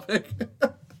whole topic.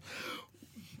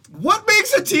 What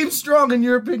makes a team strong in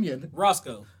your opinion?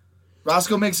 Roscoe.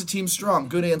 Roscoe makes a team strong.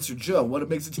 Good answer, Joe. What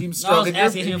makes a team No, I strong was in your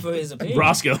asking opinion? him for his opinion.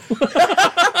 Roscoe.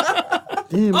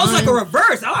 Damn, I was like a man.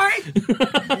 reverse. All right.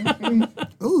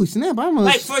 Ooh, snap! I almost.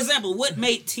 Like, for example, what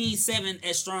made T7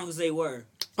 as strong as they were?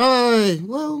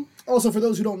 Well, Also, for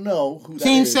those who don't know who that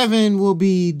Team is, 7 will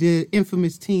be the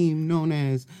infamous team known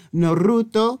as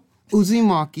Naruto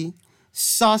Uzumaki,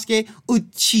 Sasuke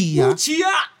Uchiha,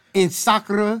 Chia. and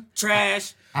Sakura.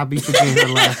 Trash. I'll be forgetting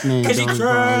her last name. Because she though,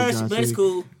 trash. John But it's Cena.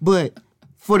 cool. But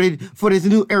for this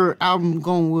new era, I'm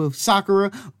going with Sakura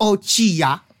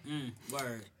Uchiha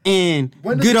Word. and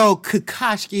When does good it- old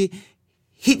Kakashi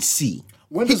Hitsi.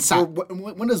 When does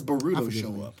Boruto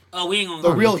show up? Oh, we ain't gonna.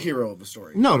 The real hero of the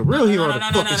story. No, the real hero of the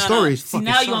fucking story is See, fucking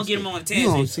now you Sasuke. gonna get him on a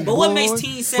tangent. See, But what boy. makes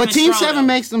Team 7 But Team strong, 7 though?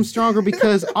 makes them stronger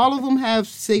because all of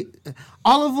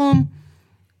them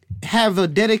have a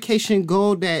dedication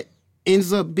goal that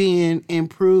ends up being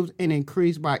improved and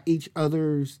increased by each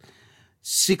other's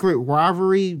secret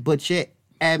rivalry, but yet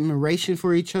admiration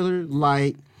for each other.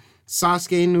 Like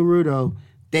Sasuke and Naruto,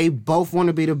 they both want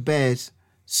to be the best.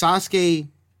 Sasuke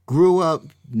grew up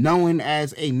knowing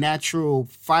as a natural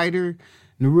fighter.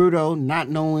 Naruto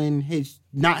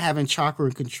not having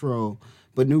chakra control,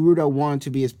 but Naruto wanted to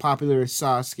be as popular as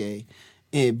Sasuke.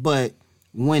 But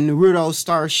when Naruto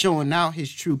starts showing out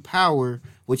his true power,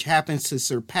 which happens to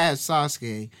surpass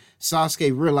Sasuke,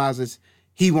 Sasuke realizes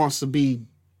he wants to be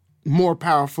more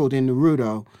powerful than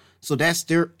Naruto. So that's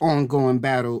their ongoing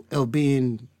battle of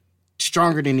being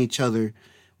stronger than each other,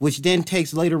 which then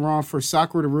takes later on for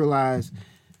Sakura to realize,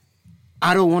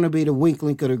 I don't want to be the weak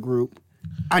link of the group.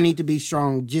 I need to be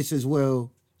strong just as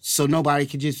well, so I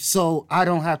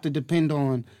don't have to depend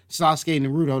on Sasuke and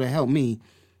Naruto to help me.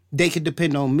 They could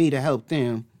depend on me to help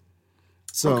them.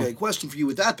 So, okay, question for you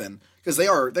with that then, because they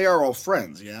are all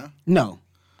friends, yeah? No,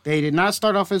 they did not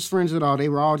start off as friends at all. They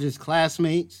were all just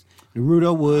classmates.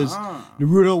 Naruto was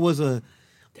a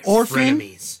orphan.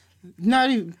 Frenemies. Not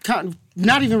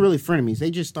even really frenemies. They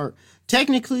just start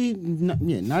technically,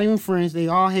 not even friends. They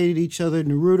all hated each other.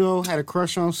 Naruto had a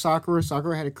crush on Sakura.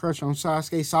 Sakura had a crush on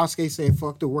Sasuke. Sasuke said,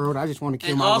 "Fuck the world. I just want to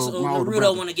kill my older brother."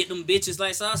 Naruto want to get them bitches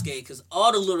like Sasuke because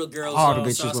all the little girls All are the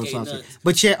bitches Sasuke love nuts. Sasuke.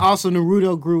 But yet also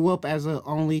Naruto grew up as an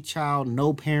only child,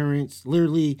 no parents,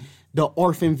 literally the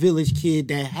orphan village kid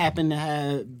that happened to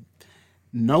have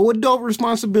no adult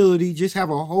responsibility, just have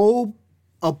a whole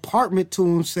apartment to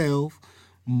himself,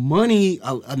 money,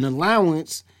 an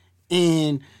allowance,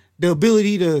 and the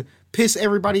ability to piss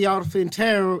everybody off in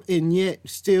town and yet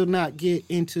still not get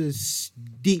into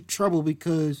deep trouble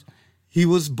because he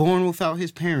was born without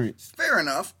his parents. Fair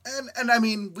enough. And I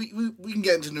mean, we can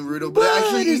get into Naruto, but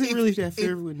actually... it isn't really that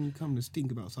fair when you come to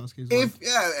think about Sasuke's life.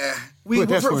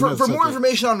 For more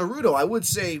information on Naruto, I would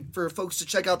say for folks to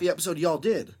check out the episode y'all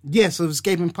did. Yes, of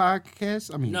Escaping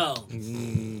Podcast. I mean, No.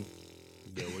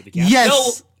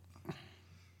 Yes.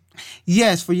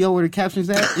 Yes, for Yo Where the Captions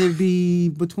At, it'd be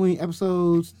between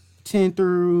episodes 10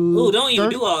 through Ooh, don't even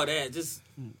 30. do all that. Just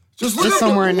look It's up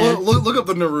somewhere in there. Look up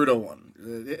the Naruto one.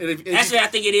 actually, I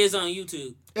think it is on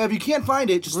YouTube. If you can't find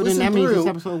it, just Well, then listen that means it's through.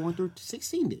 episode 1 through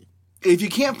 16 then. If you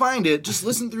can't find it, just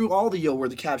listen through all the Yo Where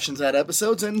the Captions At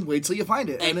episodes and wait till you find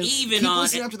it. And then even keep on-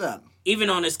 listening after that.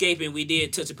 Even on Escaping, we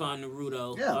did touch upon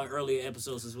Naruto Yeah. earlier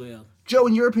episodes as well. Joe,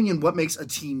 in your opinion, what makes a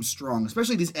team strong?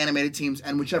 Especially these animated teams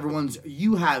and whichever ones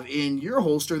you have in your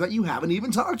holster that you haven't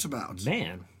even talked about.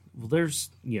 Man, well,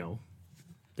 there's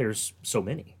so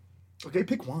many. Okay,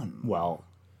 pick one. Well,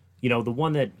 the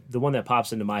one that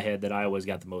pops into my head that I always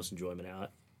got the most enjoyment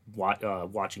out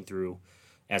watching through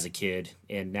as a kid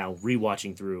and now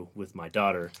rewatching through with my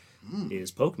daughter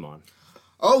is Pokemon.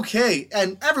 Okay,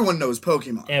 and everyone knows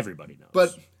Pokemon. Everybody knows.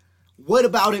 But what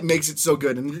about it makes it so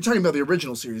good? And you're talking about the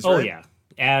original series, right? Oh yeah,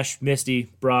 Ash,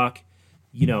 Misty, Brock.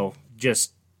 He's a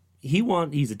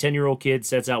 10-year-old kid,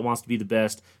 sets out, wants to be the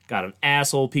best. Got an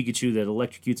asshole Pikachu that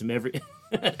electrocutes him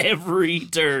every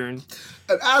turn.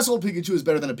 An asshole Pikachu is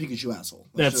better than a Pikachu asshole.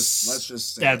 Let's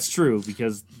just say that's that. true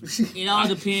because It all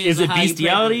depends. is on it how you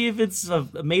bestiality if it's a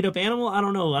made-up animal? I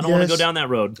don't know. I don't want to go down that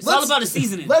road. It's all about the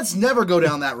seasoning. Let's never go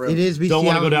down that road. It is Don't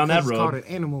wanna go down that because it's road. called an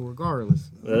animal regardless.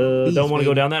 Don't want to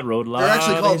go down that road. They're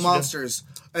actually called monsters.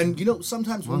 And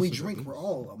sometimes when we drink, we're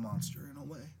all a monster in a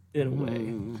way. In a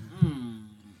way.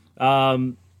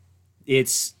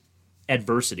 It's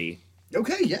adversity.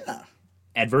 Okay, yeah.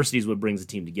 Adversity is what brings a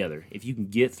team together. If you can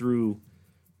get through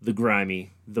the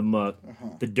grimy, the muck,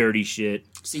 the dirty shit.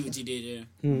 See what you did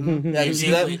there. Yeah, you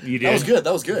see that? You That was did. good.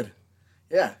 That was good.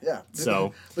 Yeah, yeah.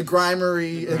 So the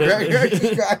grimery,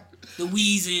 The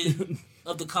wheezing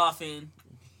of the coffin.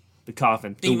 the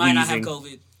coffin, They the might not have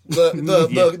wheezing,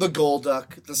 COVID. the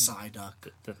Golduck, the Psyduck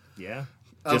yeah,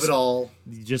 of it all.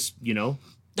 just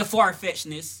The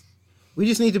far-fetchedness. We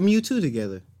just need the Mewtwo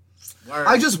together.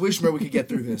 I just wish we could get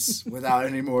through this without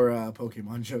any more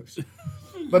Pokemon jokes.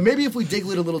 But maybe if we dig a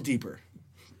little deeper,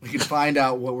 we can find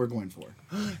out what we're going for.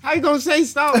 How you gonna say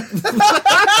stop?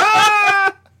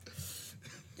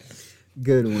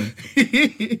 Good one.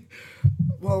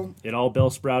 Well, it all bell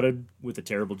sprouted with a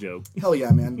terrible joke. hell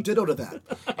yeah, man. Ditto to that.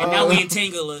 And now we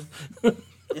entangle her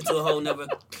into a whole nother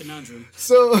conundrum.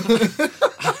 So,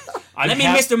 Let me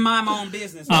Mr. Mind my own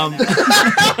business right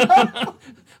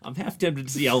now. I'm half tempted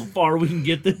to see how far we can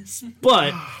get this,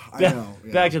 but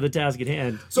back to the task at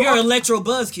hand. So you're Electro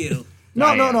Buzzkill.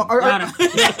 No.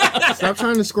 Stop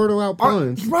trying to squirtle out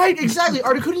puns. Right, exactly.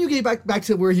 Artie, couldn't you get back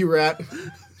to where you were at?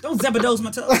 Don't Zebedose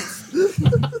my toes.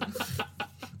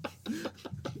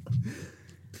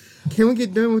 Can we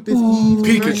get done with this Eve?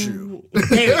 Pikachu.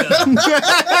 There we go.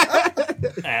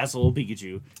 Asshole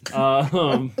Pikachu.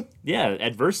 Yeah,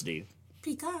 adversity.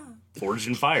 Pika. Forged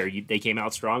in fire. They came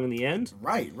out strong in the end.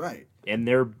 Right. And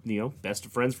they're, best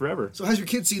of friends forever. So has your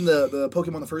kid seen the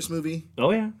Pokemon the first movie?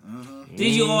 Oh, yeah.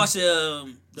 Did you watch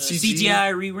the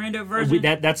CGI re-render version?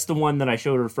 That's the one that I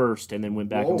showed her first and then went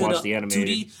back and watched the animated.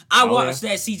 2D? I watched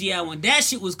that CGI one. That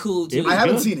shit was cool, too. I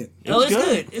haven't seen it. It's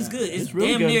good. It's good. It's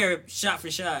really damn good. near shot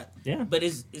for shot. Yeah. But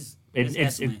it's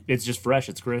just fresh.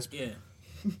 It's crisp. Yeah.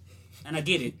 And I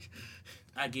get it.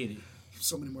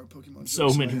 So many more Pokemon jokes.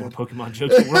 So many more Pokemon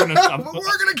jokes. We're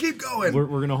gonna keep going.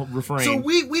 We're gonna refrain. So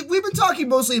we've been talking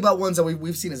mostly about ones that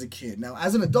we've seen as a kid. Now,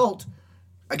 as an adult,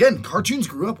 again, cartoons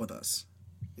grew up with us.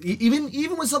 Even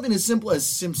with something as simple as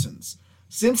Simpsons.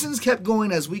 Simpsons kept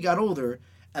going as we got older,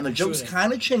 and the jokes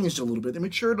kind of changed a little bit. They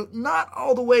matured not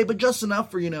all the way, but just enough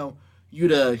for you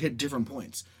to hit different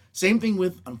points. Same thing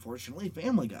with, unfortunately,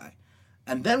 Family Guy.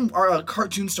 And then our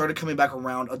cartoons started coming back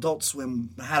around. Adult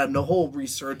Swim had a whole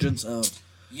resurgence of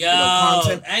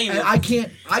content. And I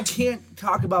can't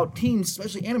talk about teams,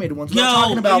 especially animated ones, without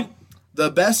talking about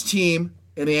the best team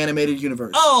in the animated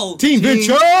universe. Oh, Team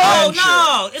Venture! Oh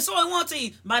no, it's only one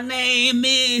team. My name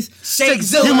is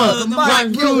Shakezilla.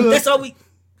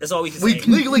 That's all we can say. We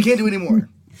legally can't do anymore.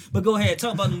 But go ahead,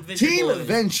 talk about them Venture Team boys.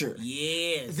 Venture.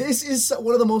 Yes. This is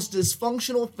one of the most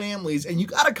dysfunctional families, and you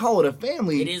gotta call it a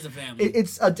family. It is a family.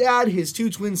 It's a dad, his two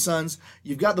twin sons.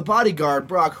 You've got the bodyguard,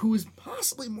 Brock, who is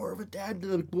possibly more of a dad to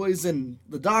the boys than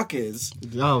the Doc is.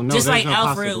 Oh, no, just like not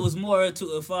Alfred possible. was more to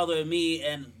a father than me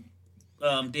and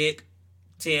Dick,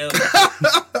 Tim.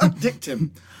 Dick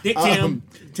Tim. Tim.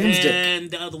 Tim's Dick.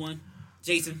 And the other one,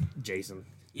 Jason.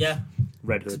 Yeah.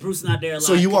 Red Hood. Bruce not there a lot.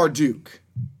 So you are Duke.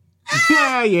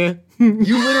 Yeah. You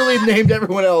literally named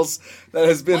everyone else that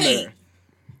has been there.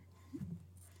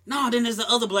 No, then there's the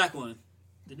other black one.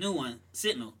 The new one,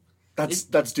 Sentinel.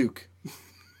 That's Duke.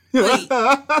 Wait.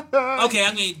 Okay,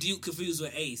 I'm getting Duke confused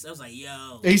with Ace. I was like,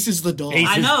 yo. Ace is the dog.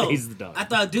 I know. Ace is the dog. I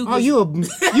thought Duke Oh, was... you a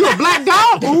black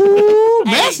dog? Ooh,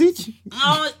 message.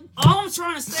 All I'm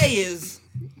trying to say is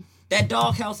that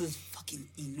doghouse is fucking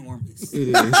enormous.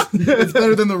 It is. It's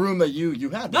better than the room that you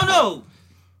had. No.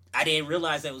 I didn't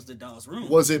realize that was the dog's room.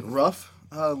 Was it rough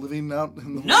living out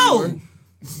in the No. world?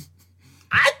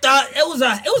 I thought it was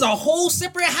a whole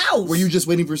separate house. Were you just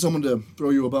waiting for someone to throw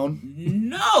you a bone?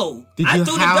 No. Did I you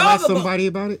threw howl the at dog somebody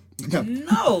about it?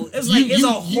 No. It's like it's a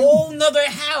whole nother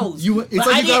house. It's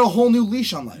like you got a whole new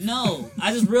leash on life. No.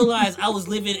 I just realized I was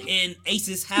living in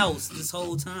Ace's house this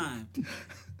whole time.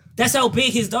 That's how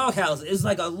big his doghouse is. It's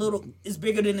like it's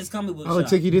bigger than his comic book Oh, shop. it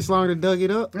took you this long to dug it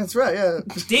up? That's right, yeah.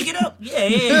 Dig it up?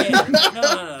 Yeah.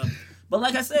 No. But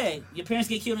like I said, your parents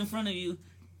get killed in front of you.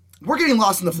 We're getting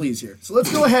lost in the fleas here. So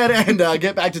let's go ahead and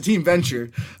get back to Team Venture.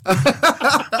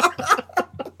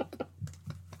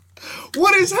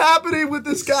 What is happening with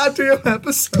this goddamn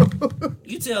episode?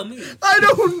 You tell me. I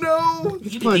don't know.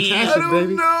 You I fantastic, don't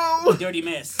baby. know. dirty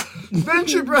mess.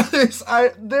 Venture Brothers,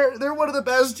 they're one of the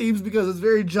best teams because it's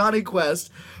very Johnny Quest,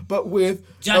 but with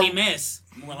Johnny Mess.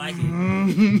 More like it.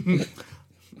 I'm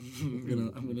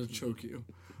gonna choke you.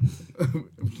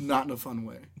 Not in a fun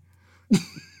way.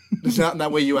 It's not in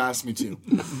that way you asked me to.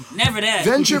 Never that.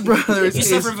 Venture Brothers You're is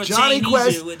suffering from Johnny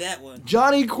Quest. with that one.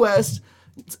 Johnny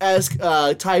Quest-esque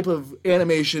type of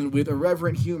animation with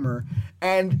irreverent humor,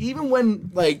 and even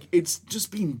when it's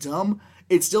just being dumb,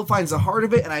 it still finds the heart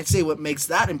of it. And I'd say what makes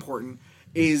that important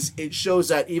is it shows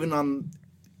that even when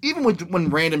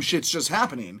random shit's just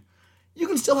happening, you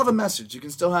can still have a message. You can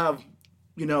still have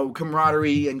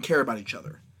camaraderie and care about each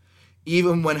other,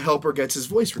 even when Helper gets his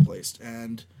voice replaced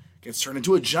and gets turned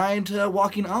into a giant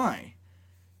walking eye.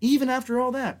 Even after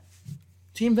all that,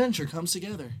 Team Venture comes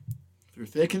together through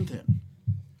thick and thin.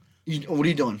 What are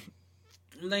you doing?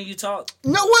 Then you talk.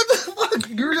 No, what the fuck?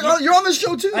 You're on the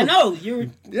show too. I know. You're.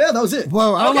 Yeah, that was it.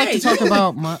 Well, I would like Okay. to talk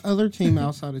about my other team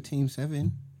outside of Team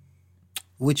 7,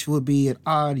 which would be an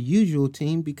odd usual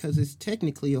team because it's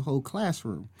technically a whole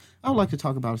classroom. I would like to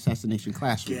talk about Assassination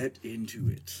Classroom. Get into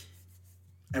it.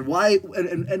 And why?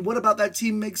 And what about that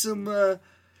team makes them?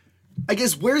 I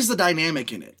guess where's the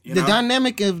dynamic in it? The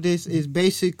dynamic of this is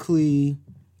basically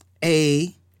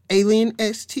a alien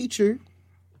ex-teacher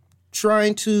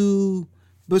trying to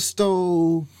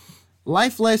bestow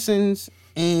life lessons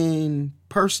and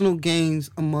personal gains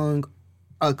among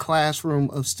a classroom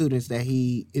of students that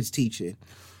he is teaching.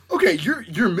 Okay,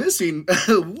 you're missing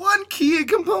one key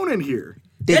component here.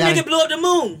 That nigga blew up the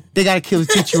moon. They got to kill the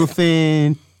teacher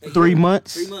within 3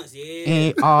 months. 3 months, yeah.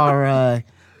 And our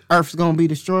Earth's going to be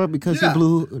destroyed because he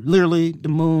blew, literally, the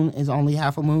moon is only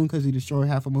half a moon because he destroyed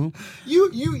half a moon.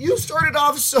 You started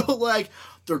off so like,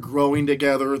 they're growing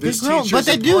together. This teacher's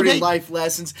imparting life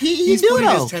lessons. He's putting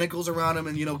his tentacles around him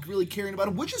and, really caring about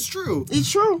him, which is true. It's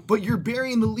true. But you're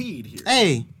burying the lead here.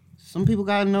 Hey, some people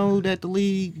got to know that the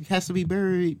lead has to be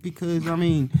buried because,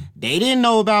 they didn't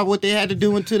know about what they had to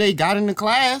do until they got into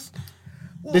class.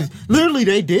 Well, literally,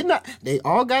 they did not. They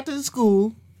all got to the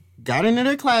school, got into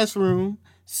their classroom,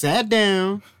 sat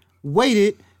down,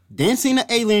 waited, then seen an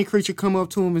alien creature come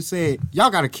up to them and said, y'all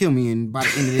got to kill me by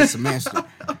the end of this semester.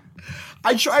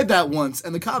 I tried that once,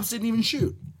 and the cops didn't even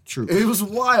shoot. True. It was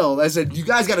wild. I said, you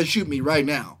guys got to shoot me right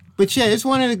now. But yeah, it's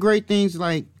one of the great things,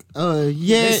 They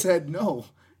said no.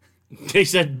 They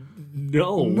said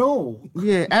no. No.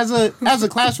 Yeah, as a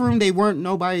classroom, they weren't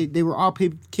nobody. They were all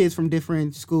kids from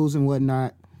different schools and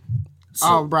whatnot,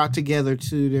 all brought together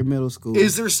to their middle school.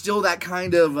 Is there still that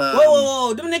kind of...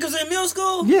 Whoa, them niggas in middle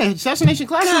school? Yeah, Assassination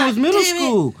Classroom was middle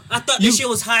school. I thought this shit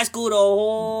was high school the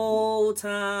whole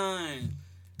time.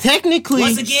 Technically...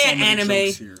 Once again,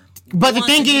 anime. But the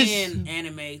thing is...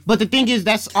 anime. But the thing is,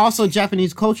 that's also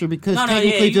Japanese culture because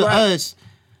technically to us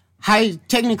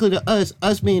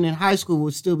being in high school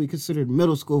would still be considered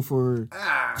middle school for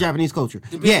Japanese culture.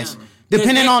 Yes.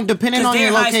 Depending on your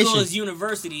location. High school is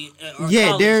university or college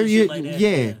and shit like that.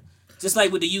 Yeah. Just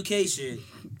like with the UK shit.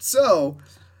 So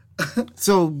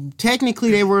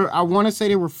technically they were, I want to say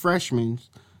they were freshmen,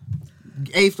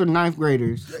 8th or 9th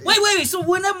graders. Wait. So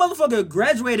when that motherfucker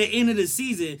graduated at the end of the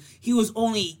season, he was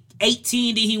only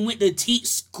 18, then he went to teach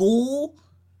school?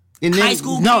 And then, high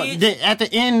school kids? At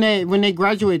the end, when they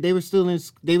graduated, that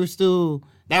was still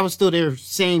their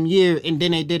same year, and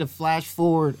then they did a flash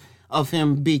forward of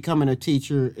him becoming a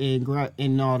teacher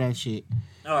and all that shit.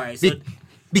 All right, so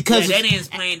because they didn't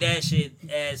explain that shit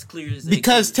as clear as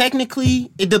because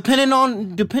technically, depending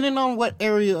on what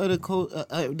area of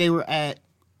the they were at,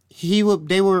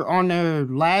 they were on their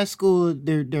last school,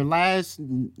 their last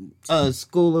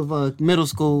school of middle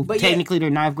school. But technically,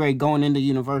 their 9th grade going into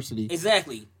university.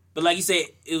 Exactly. But like you said,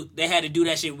 they had to do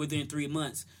that shit within 3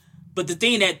 months. But the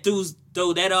thing that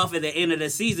throw that off at the end of the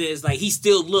season is like they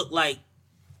still look like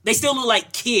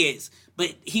kids.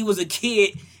 But he was a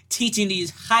kid teaching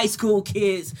these high school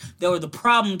kids that were the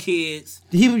problem kids.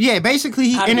 Basically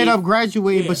he ended up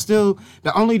graduating, but still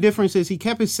the only difference is he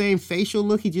kept his same facial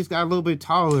look. He just got a little bit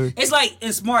taller. It's like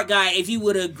in Smart Guy, if he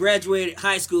would have graduated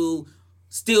high school,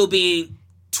 still being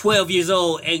 12 years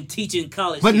old and teaching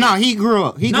college. But no, he grew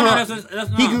up. He got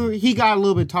a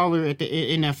little bit taller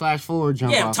in that flash forward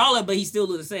jump. Yeah, taller, but he still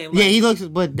look the same. Yeah, he looks.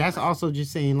 But that's also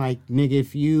just saying like, nigga,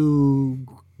 if you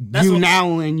high school.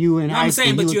 I'm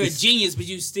saying, but you're a genius, but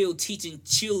you still teaching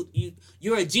children.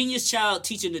 You're a genius child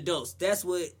teaching adults. That's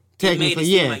what. Technically,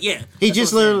 yeah. He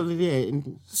just literally,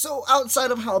 So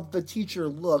outside of how the teacher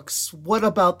looks, what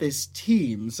about this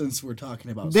team? Since we're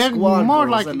talking about they're squad more girls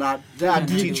like and not that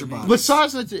teacher bodies.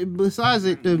 Besides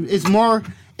it, it's more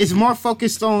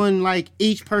focused on like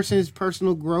each person's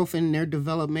personal growth and their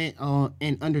development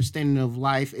and understanding of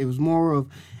life. It was more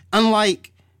of,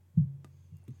 unlike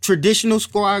traditional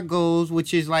squad goals,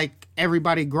 which is like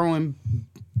everybody growing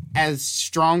as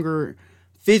stronger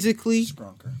physically.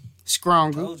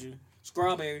 Stronger. Told you.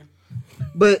 Strawberry.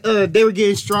 But they were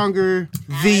getting stronger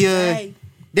via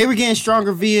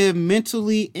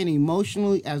mentally and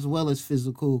emotionally as well as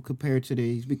physical compared to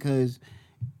these, because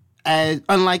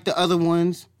unlike the other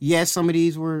ones, yes,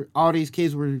 all these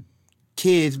kids were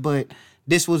kids, but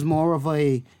this was more of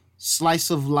a slice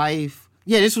of life.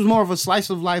 Yeah, this was more of a slice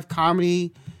of life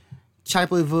comedy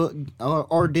type of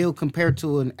ordeal compared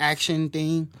to an action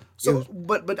thing. So,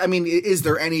 but I mean, is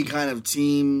there any kind of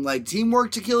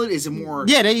teamwork to kill it? Is it more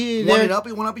one up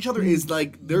each other? Is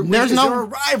like there a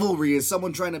rivalry? Is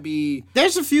someone trying to be?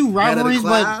 There's a few rivalries,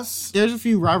 but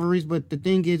the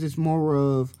thing is, it's more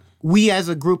of we as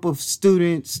a group of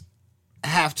students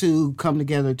have to come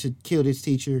together to kill this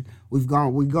teacher. We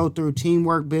go through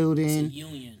teamwork building,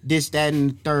 this, that, and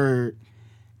the third,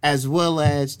 as well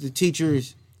as the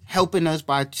teachers helping us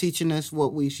by teaching us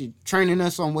training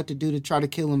us on what to do to try to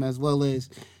kill him, as well as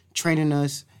training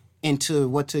us into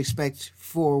what to expect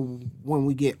for when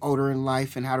we get older in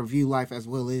life and how to view life, as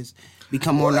well as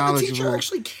become more knowledgeable. The teacher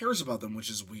actually cares about them, which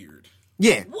is weird.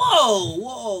 Yeah.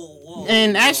 Whoa.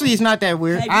 And actually, it's not that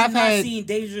weird. Have you seen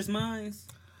Dangerous Minds?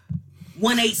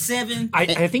 187.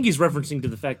 I think he's referencing to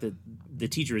the fact that the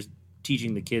teacher is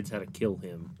teaching the kids how to kill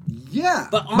him. Yeah.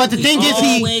 But the thing is,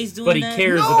 he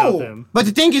cares about them. But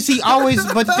the thing is,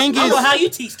 But the thing is, how you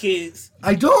teach kids?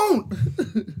 I don't.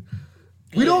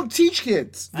 We don't teach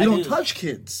kids. We don't touch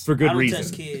kids. For good reason.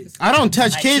 Touch kids. I don't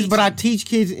touch kids, but I teach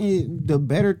kids the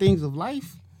better things of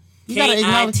life. Kitty.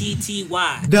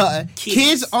 The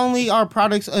kids only are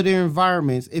products of their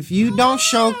environments. If you don't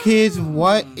show kids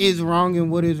what is wrong and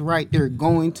what is right, they're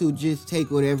going to just take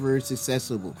whatever is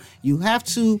accessible. You have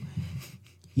to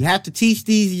teach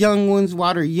these young ones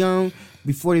while they're young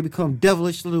before they become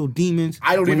devilish little demons.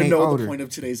 I don't even know what the point of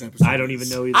today's episode I don't even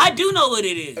know either. I do know what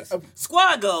it is.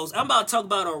 Squad goals. I'm about to talk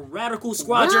about a radical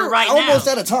squadron right now. We're almost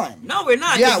out of time. No, we're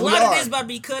not. Yeah, a lot of this is about to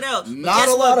be cut out. Not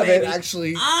a lot of it,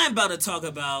 actually. I'm about to talk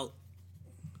about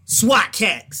SWAT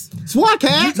cats. SWAT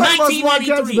cats? You talk about SWAT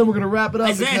cats, and then we're going to wrap it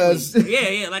up because...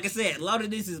 yeah, like I said, a lot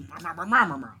of this is... You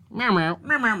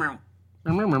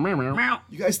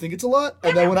guys think it's a lot?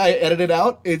 And then when I edit it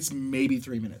out, it's maybe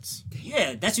 3 minutes.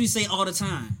 Yeah, that's what you say all the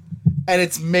time. And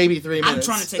it's maybe 3 minutes.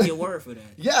 I'm trying to take your word for that.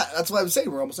 Yeah, that's what I'm saying.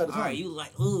 We're almost out of time. All right, you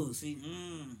like, ooh, see,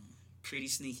 pretty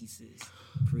sneaky, sis.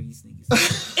 Pretty sneaky,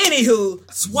 sis. Anywho,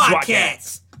 SWAT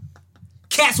cats.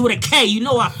 Cats with a K. You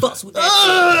know I fucks with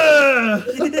that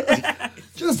shit.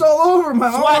 Just all over my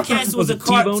arm. SWAT cats was a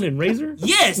T-Bone and Razor?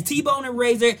 Yes, T-Bone and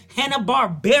Razor.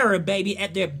 Hanna-Barbera, baby,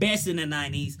 at their best in the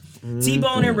 90s. Mm-hmm.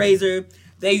 T-Bone and Razor,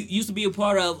 they used to be a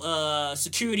part of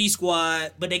Security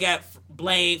Squad, but they got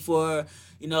blamed for,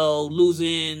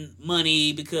 losing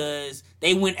money because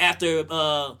they went after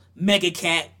Mega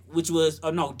Cat,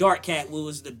 Dark Cat, which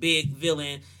was the big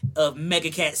villain of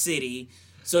Mega Cat City.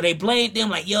 So they blamed them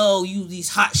like, yo, you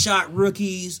these hotshot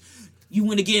rookies, you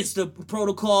went against the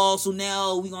protocol, so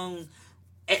now we gonna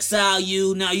exile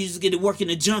you. Now you just get to work in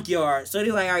the junkyard. So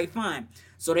they're like, all right, fine.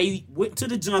 So they went to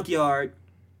the junkyard.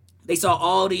 They saw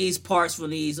all these parts from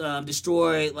these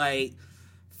destroyed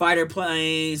fighter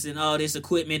planes and all this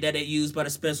equipment that they used by the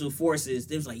special forces.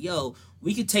 They was like, yo,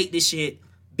 we could take this shit,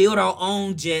 build our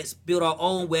own jets, build our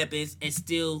own weapons, and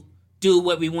still do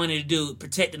what we wanted to do,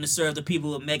 protect and to serve the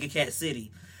people of Mega Cat City.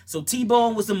 So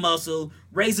T-Bone was the muscle,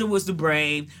 Razor was the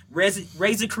brain,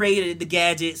 Razor created the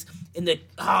gadgets and the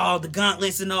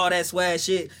gauntlets and all that swag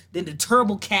shit. Then the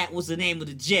Turbo Cat was the name of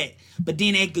the jet. But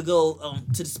then they could go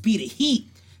to the speed of heat.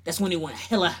 That's when they went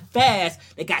hella fast.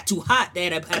 They got too hot. They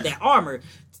had to have that armor.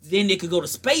 Then they could go to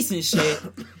space and shit.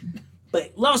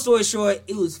 But long story short,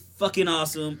 it was fucking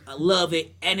awesome. I love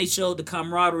it. And they showed the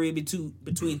camaraderie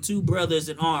between two brothers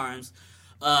in arms.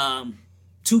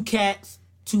 2 cats,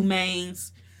 2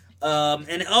 mains. And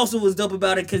it also was dope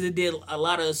about it because it did a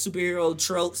lot of superhero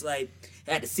tropes,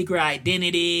 had the secret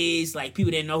identities, people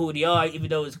didn't know who they are, even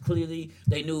though it's clearly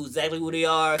they knew exactly who they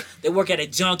are. They work at a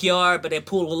junkyard, but they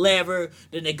pull a lever,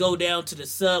 then they go down to the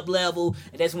sub-level,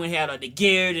 and that's when they had the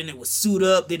gear, then it was suit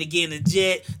up, then again the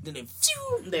jet, then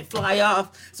they fly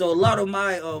off. So a lot of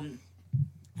my own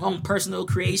personal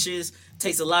creations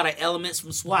takes a lot of elements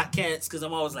from SWAT cats, because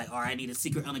I'm always like, all right, I need a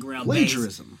secret underground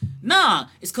plagiarism. Base. Nah,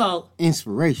 it's called...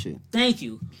 inspiration. Thank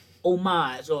you.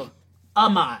 Homage, or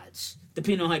homage,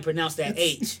 depending on how you pronounce that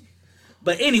H.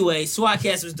 But anyway, SWAT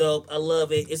cats was dope. I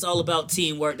love it. It's all about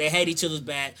teamwork. They had each other's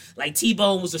back.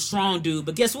 T-Bone was a strong dude,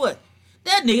 but guess what?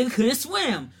 That nigga couldn't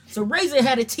swim. So Razor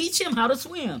had to teach him how to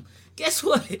swim. Guess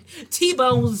what?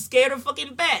 T-Bone was scared of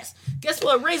fucking bats. Guess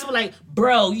what? Razor was like,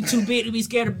 bro, you too big to be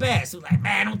scared of bats. He was like,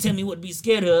 man, don't tell me what to be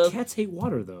scared of. Cats hate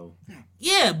water, though.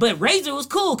 Yeah, but Razor was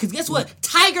cool, because guess what?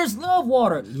 Tigers love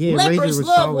water. Yeah, leopards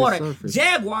love water. Surface.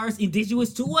 Jaguars,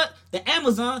 indigenous to what? The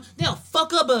Amazon. They'll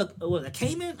fuck up a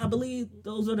caiman, I believe.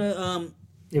 Those are the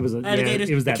It was alligators.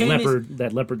 It was that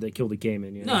leopard that killed the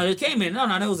caiman. Yeah. No, the caiman. No,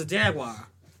 that was a jaguar.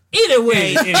 Either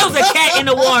way, it was a cat in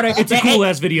the water. It's a cool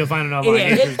ass video. Find it online.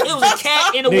 Yeah, it was a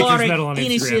cat in the water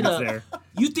eating shit up. There.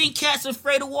 You think cats are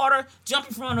afraid of water? Jump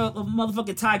in front of a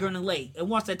motherfucking tiger in the lake and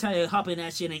watch that tiger hop in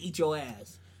that shit and eat your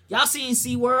ass. Y'all seen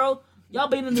SeaWorld? Y'all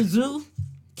been in the zoo?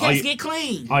 Cats get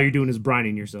clean. All you're doing is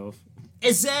brining yourself.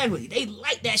 Exactly. They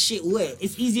like that shit wet.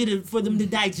 It's easier for them to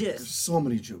digest. There's so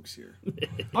many jokes here.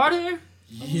 Are there?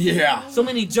 Yeah. So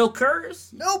many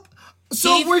jokers? Nope.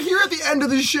 So we're here at the end of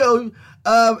the show.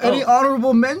 Any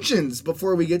honorable mentions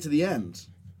before we get to the end?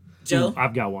 Joe?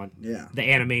 I've got one. Yeah. The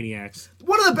Animaniacs.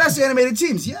 One of the best animated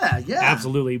teams. Yeah.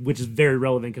 Absolutely, which is very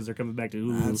relevant because they're coming back to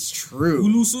Hulu. That's true.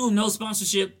 Hulu soon, no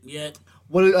sponsorship yet.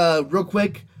 What? Real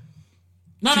quick.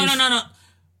 No.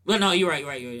 Well, no, you're right.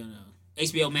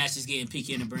 HBO Max is getting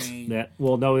Peaky in the Brain.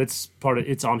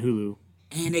 It's on Hulu.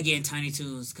 And they're getting Tiny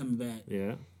Toons coming back.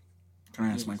 Yeah. Can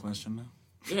I ask my question now?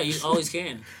 Yeah, you always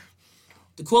can.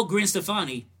 To quote Gwen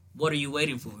Stefani, what are you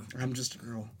waiting for? I'm just a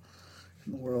girl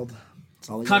in the world.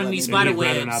 Caught me spider You'd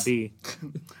rather webs. not be.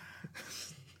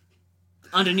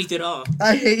 Underneath it all.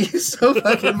 I hate you so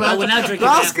fucking much. We're not drinking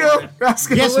Roscoe,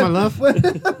 Yes, my love.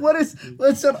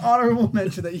 What's an honorable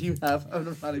mention that you have? I'm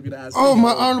not even gonna ask. Oh,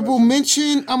 my honorable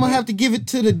mention. I'm gonna have to give it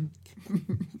to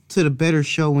the better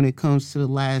show when it comes to the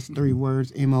last 3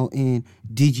 words. MON.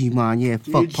 Digimon. Yeah,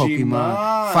 fuck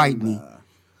Pokemon. Fight me.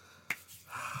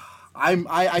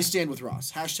 I stand with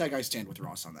Ross. Hashtag I stand with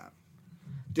Ross on that.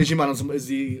 Digimon is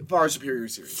the far superior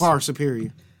series. Far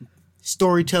superior.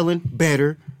 Storytelling,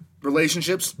 better.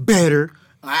 Relationships, Better.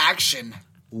 action,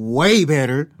 Way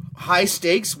better. high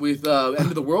stakes with end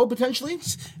of the world potentially.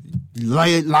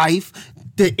 Life.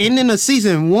 The ending of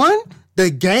season 1, the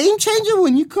game changer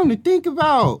when you come to think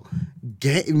about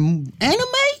anime.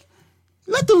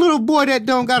 Let the little boy that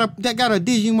got a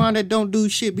Digimon that don't do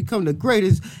shit become the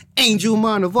greatest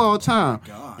Angelmon of all time.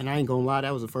 God. And I ain't gonna lie,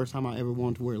 that was the first time I ever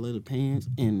wanted to wear leather pants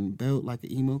and belt like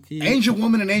an emo kid. Angel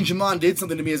Woman and Angelmon did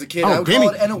something to me as a kid. Oh, I would call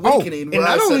it an awakening. and where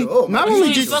not I only- said, "Oh, not man, only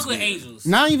You just- fuck with angels.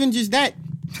 Not even just that.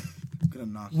 gonna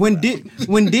knock When you out."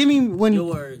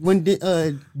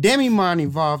 Demimon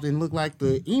evolved and looked like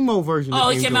the emo version. Oh,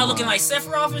 of he came out Angelmon. looking like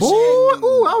Sephiroth and Boy, shit.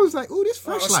 ooh, I was like, ooh, this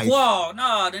fresh life. Squall,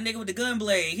 no, the nigga with the gun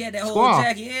blade. He had that whole Squall.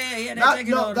 jacket. Yeah, he had that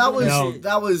jacket on.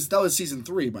 that was season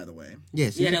 3, by the way, Yeah,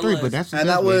 season that 3, was. but that's and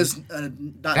that was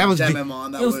That was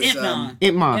Demimon. That It was was Itmon.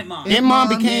 Itmon. Itmon. Itmon Itmon,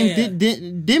 became yeah.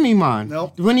 Demimon.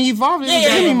 Nope. When he evolved, it was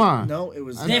Yeah, yeah. Demimon. No, it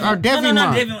was Or No,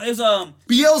 Devimon. Devimon. It was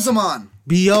Beelzemon.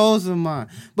 Beelzemon.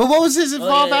 But what was his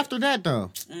evolve yeah. after that,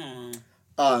 though?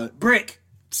 Brick.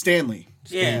 Stanley.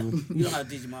 Yeah, you know how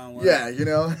Digimon works. Yeah, you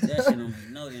know. That shit don't make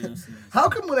no damn sense. How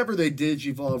come whenever they did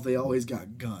evolve, they always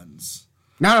got guns?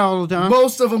 Not all the time.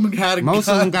 Most of them had Most guns.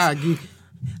 of them got.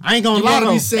 I ain't gonna You gotta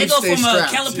lie be though. safe, They go stay from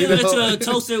strapped, a caterpillar you know? to a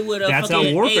toaster with a That's how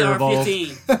fucking warfare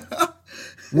AR-15.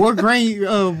 War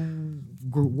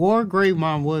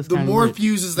Greymon was The kinda more lit.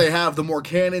 fuses they have, the more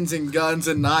cannons and guns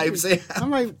and knives they have.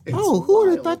 I'm like, It's who would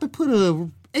have wild. thought to put a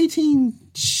 18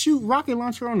 shoot rocket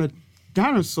launcher on a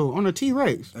dinosaur, on a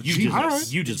T-Rex? You just brought a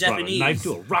Japanese. knife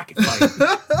to a rocket fight.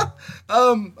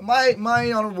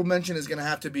 My honorable mention is gonna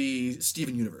have to be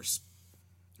Steven Universe.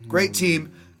 Great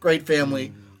team, great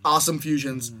family, awesome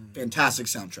fusions, fantastic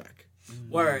soundtrack.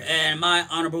 Word. And my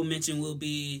honorable mention will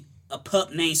be a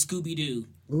pup named Scooby-Doo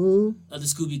Ooh, of the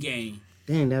Scooby Gang.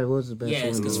 damn, that was the best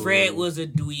Yes, one. because Fred was a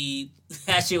dweeb.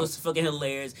 That shit was fucking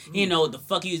hilarious. He didn't know what the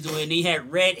fuck he was doing. He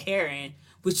had Red Herring,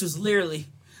 which was literally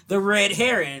the Red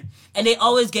Herring. And they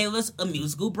always gave us a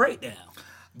musical breakdown.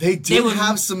 They did would-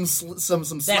 have some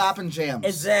slapping jams.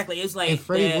 Exactly. It's like And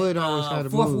Freddie that, Wood always had a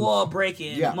fourth move. wall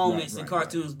breaking Yeah, moments right, in right,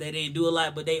 cartoons. They didn't do a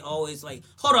lot, but they always like,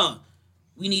 hold on,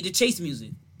 we need the chase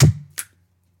music.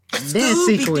 Dance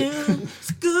sequence.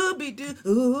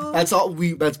 Scooby-Doo. That's all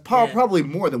we. That's probably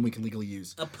more than we can legally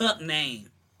use. A pup name.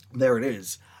 There it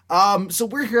is. So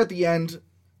we're here at the end.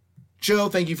 Joe,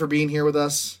 thank you for being here with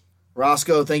us.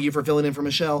 Roscoe, thank you for filling in for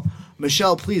Michelle.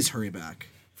 Michelle, please hurry back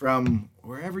from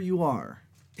wherever you are.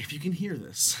 If you can hear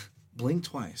this, blink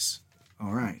twice.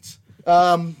 All right.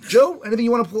 Joe, anything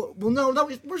you want to pull? Well, no,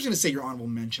 we're just gonna say your honorable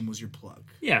mention was your plug.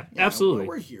 Yeah, absolutely.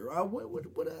 We're here.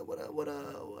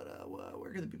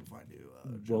 Where can the people find you?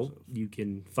 Well, you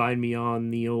can find me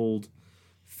on the old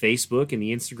Facebook and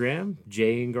the Instagram,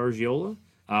 Jay and Gargiola.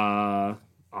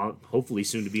 Hopefully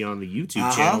soon to be on the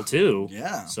YouTube channel too.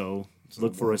 Yeah. So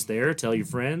look for us there. Tell your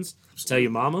friends. Tell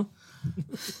your mama.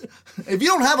 If you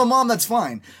don't have a mom, that's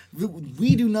fine.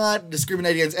 We do not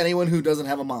discriminate against anyone who doesn't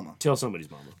have a mama. Tell somebody's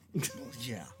mama.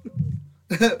 Yeah.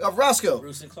 Roscoe.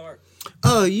 Bruce and Clark.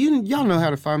 Y'all know how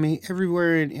to find me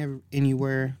everywhere and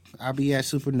anywhere. I'll be at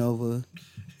Supernova.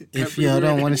 If y'all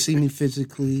don't want to see me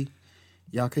physically,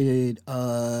 y'all could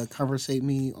conversate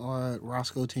me on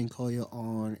Roscoe Tinkoya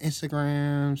on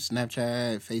Instagram,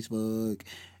 Snapchat, Facebook,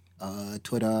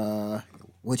 Twitter,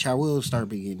 which I will start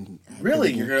being.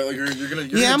 Really? You're gonna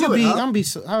Yeah, I'm do gonna be. it, huh? I'm gonna be.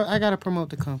 I gotta promote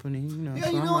the company. You know. Yeah,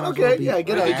 so you I know what? might as well Okay, be- yeah,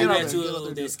 get out Get there.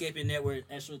 to the Escaping Network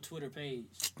actual Twitter page.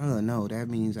 No, that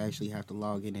means I actually have to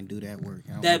log in and do that work.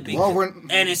 I don't That wanna big. Well,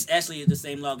 And it's actually the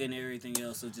same login and everything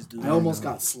else, so just do I that. almost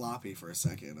got sloppy for a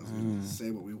second. I was gonna say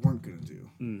what we weren't gonna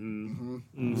do.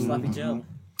 Sloppy Joe.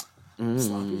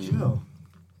 Sloppy Joe.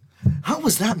 How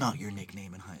was that not your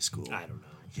nickname in high school? I don't know.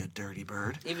 You dirty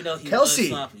bird. Even though he Kelsey. was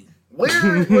sloppy. Where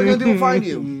can people find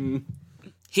you?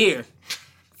 Here,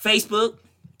 Facebook,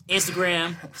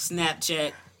 Instagram,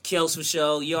 Snapchat, Kels for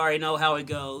Show. You already know how it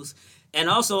goes. And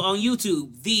also on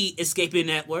YouTube, The Escaping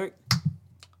Network.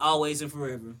 Always and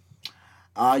forever.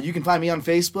 You can find me on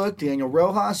Facebook, Daniel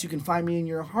Rojas. You can find me in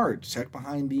your heart. Check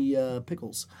behind the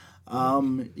pickles.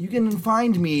 You can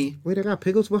find me Wait, I got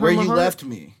pickles behind where my you heart? left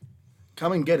me.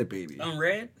 Come and get it, baby.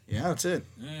 Unread? Yeah, that's it.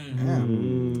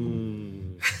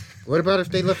 What about if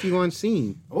they left you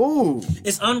unseen? Oh.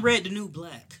 It's Unread the New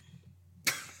Black.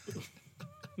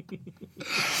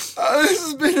 This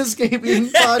has been Escaping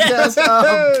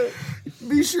Podcast.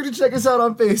 Be sure to check us out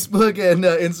on Facebook and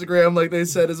Instagram, like they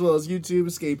said, as well as YouTube,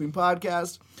 Escaping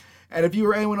Podcast. And if you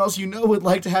or anyone else you know would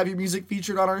like to have your music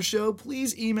featured on our show,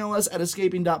 please email us at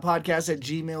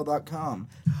escaping.podcast@gmail.com.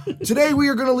 Today we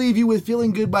are going to leave you with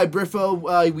Feeling Good by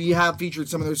Briffo. We have featured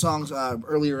some of their songs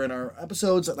earlier in our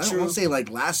episodes. I don't want to say like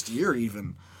last year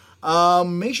even.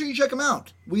 Make sure you check them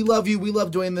out. We love you. We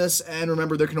love doing this. And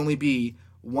remember, there can only be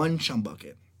one Chum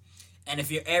Bucket. And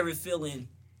if you're ever feeling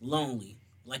lonely,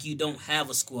 like you don't have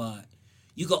a squad,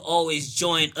 you can always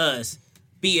join us,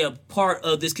 be a part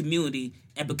of this community,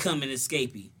 and become an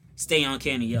escapee. Stay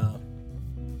uncanny, y'all.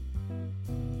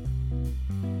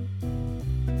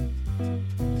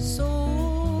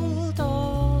 Sold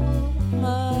all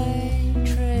my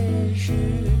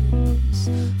treasures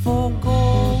for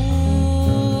gold,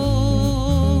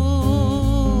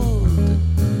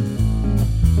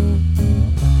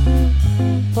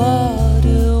 bought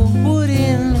a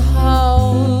wooden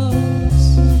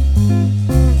house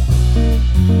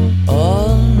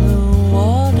on the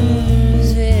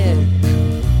water's edge.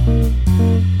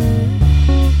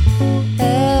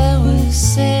 I was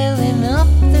sailing up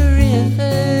the river.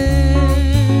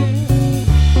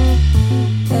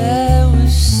 I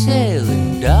was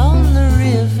sailing down the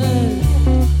river,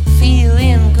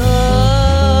 feeling good.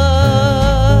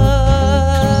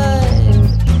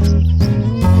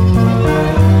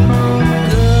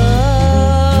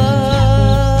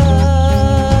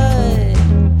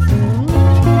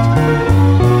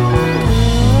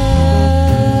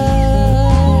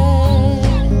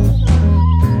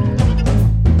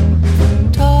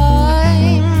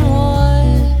 Time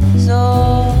was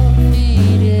all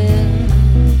feeding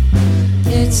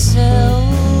itself.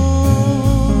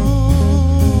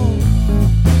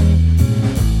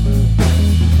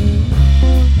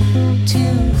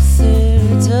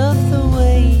 2/3 of the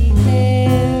way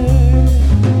there,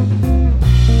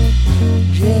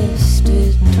 just a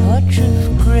touch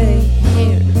of gray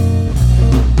hair.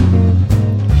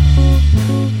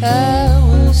 I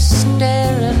was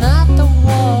staring at the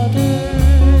water.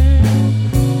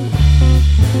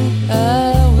 I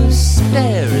was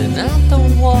staring at the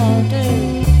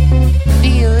water,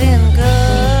 feeling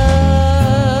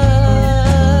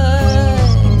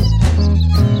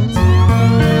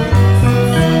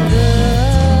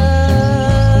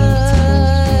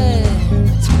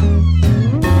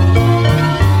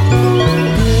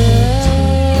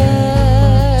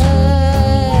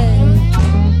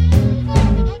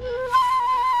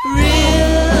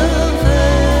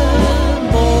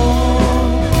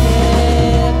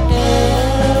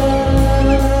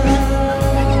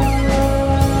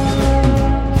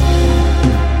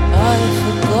I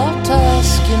forgot to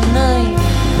ask your name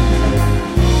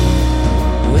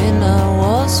when I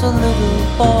was a little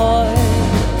boy.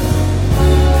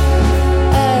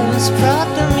 I was proud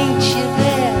to meet you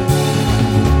there.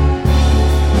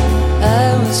 I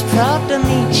was proud to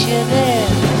meet you there.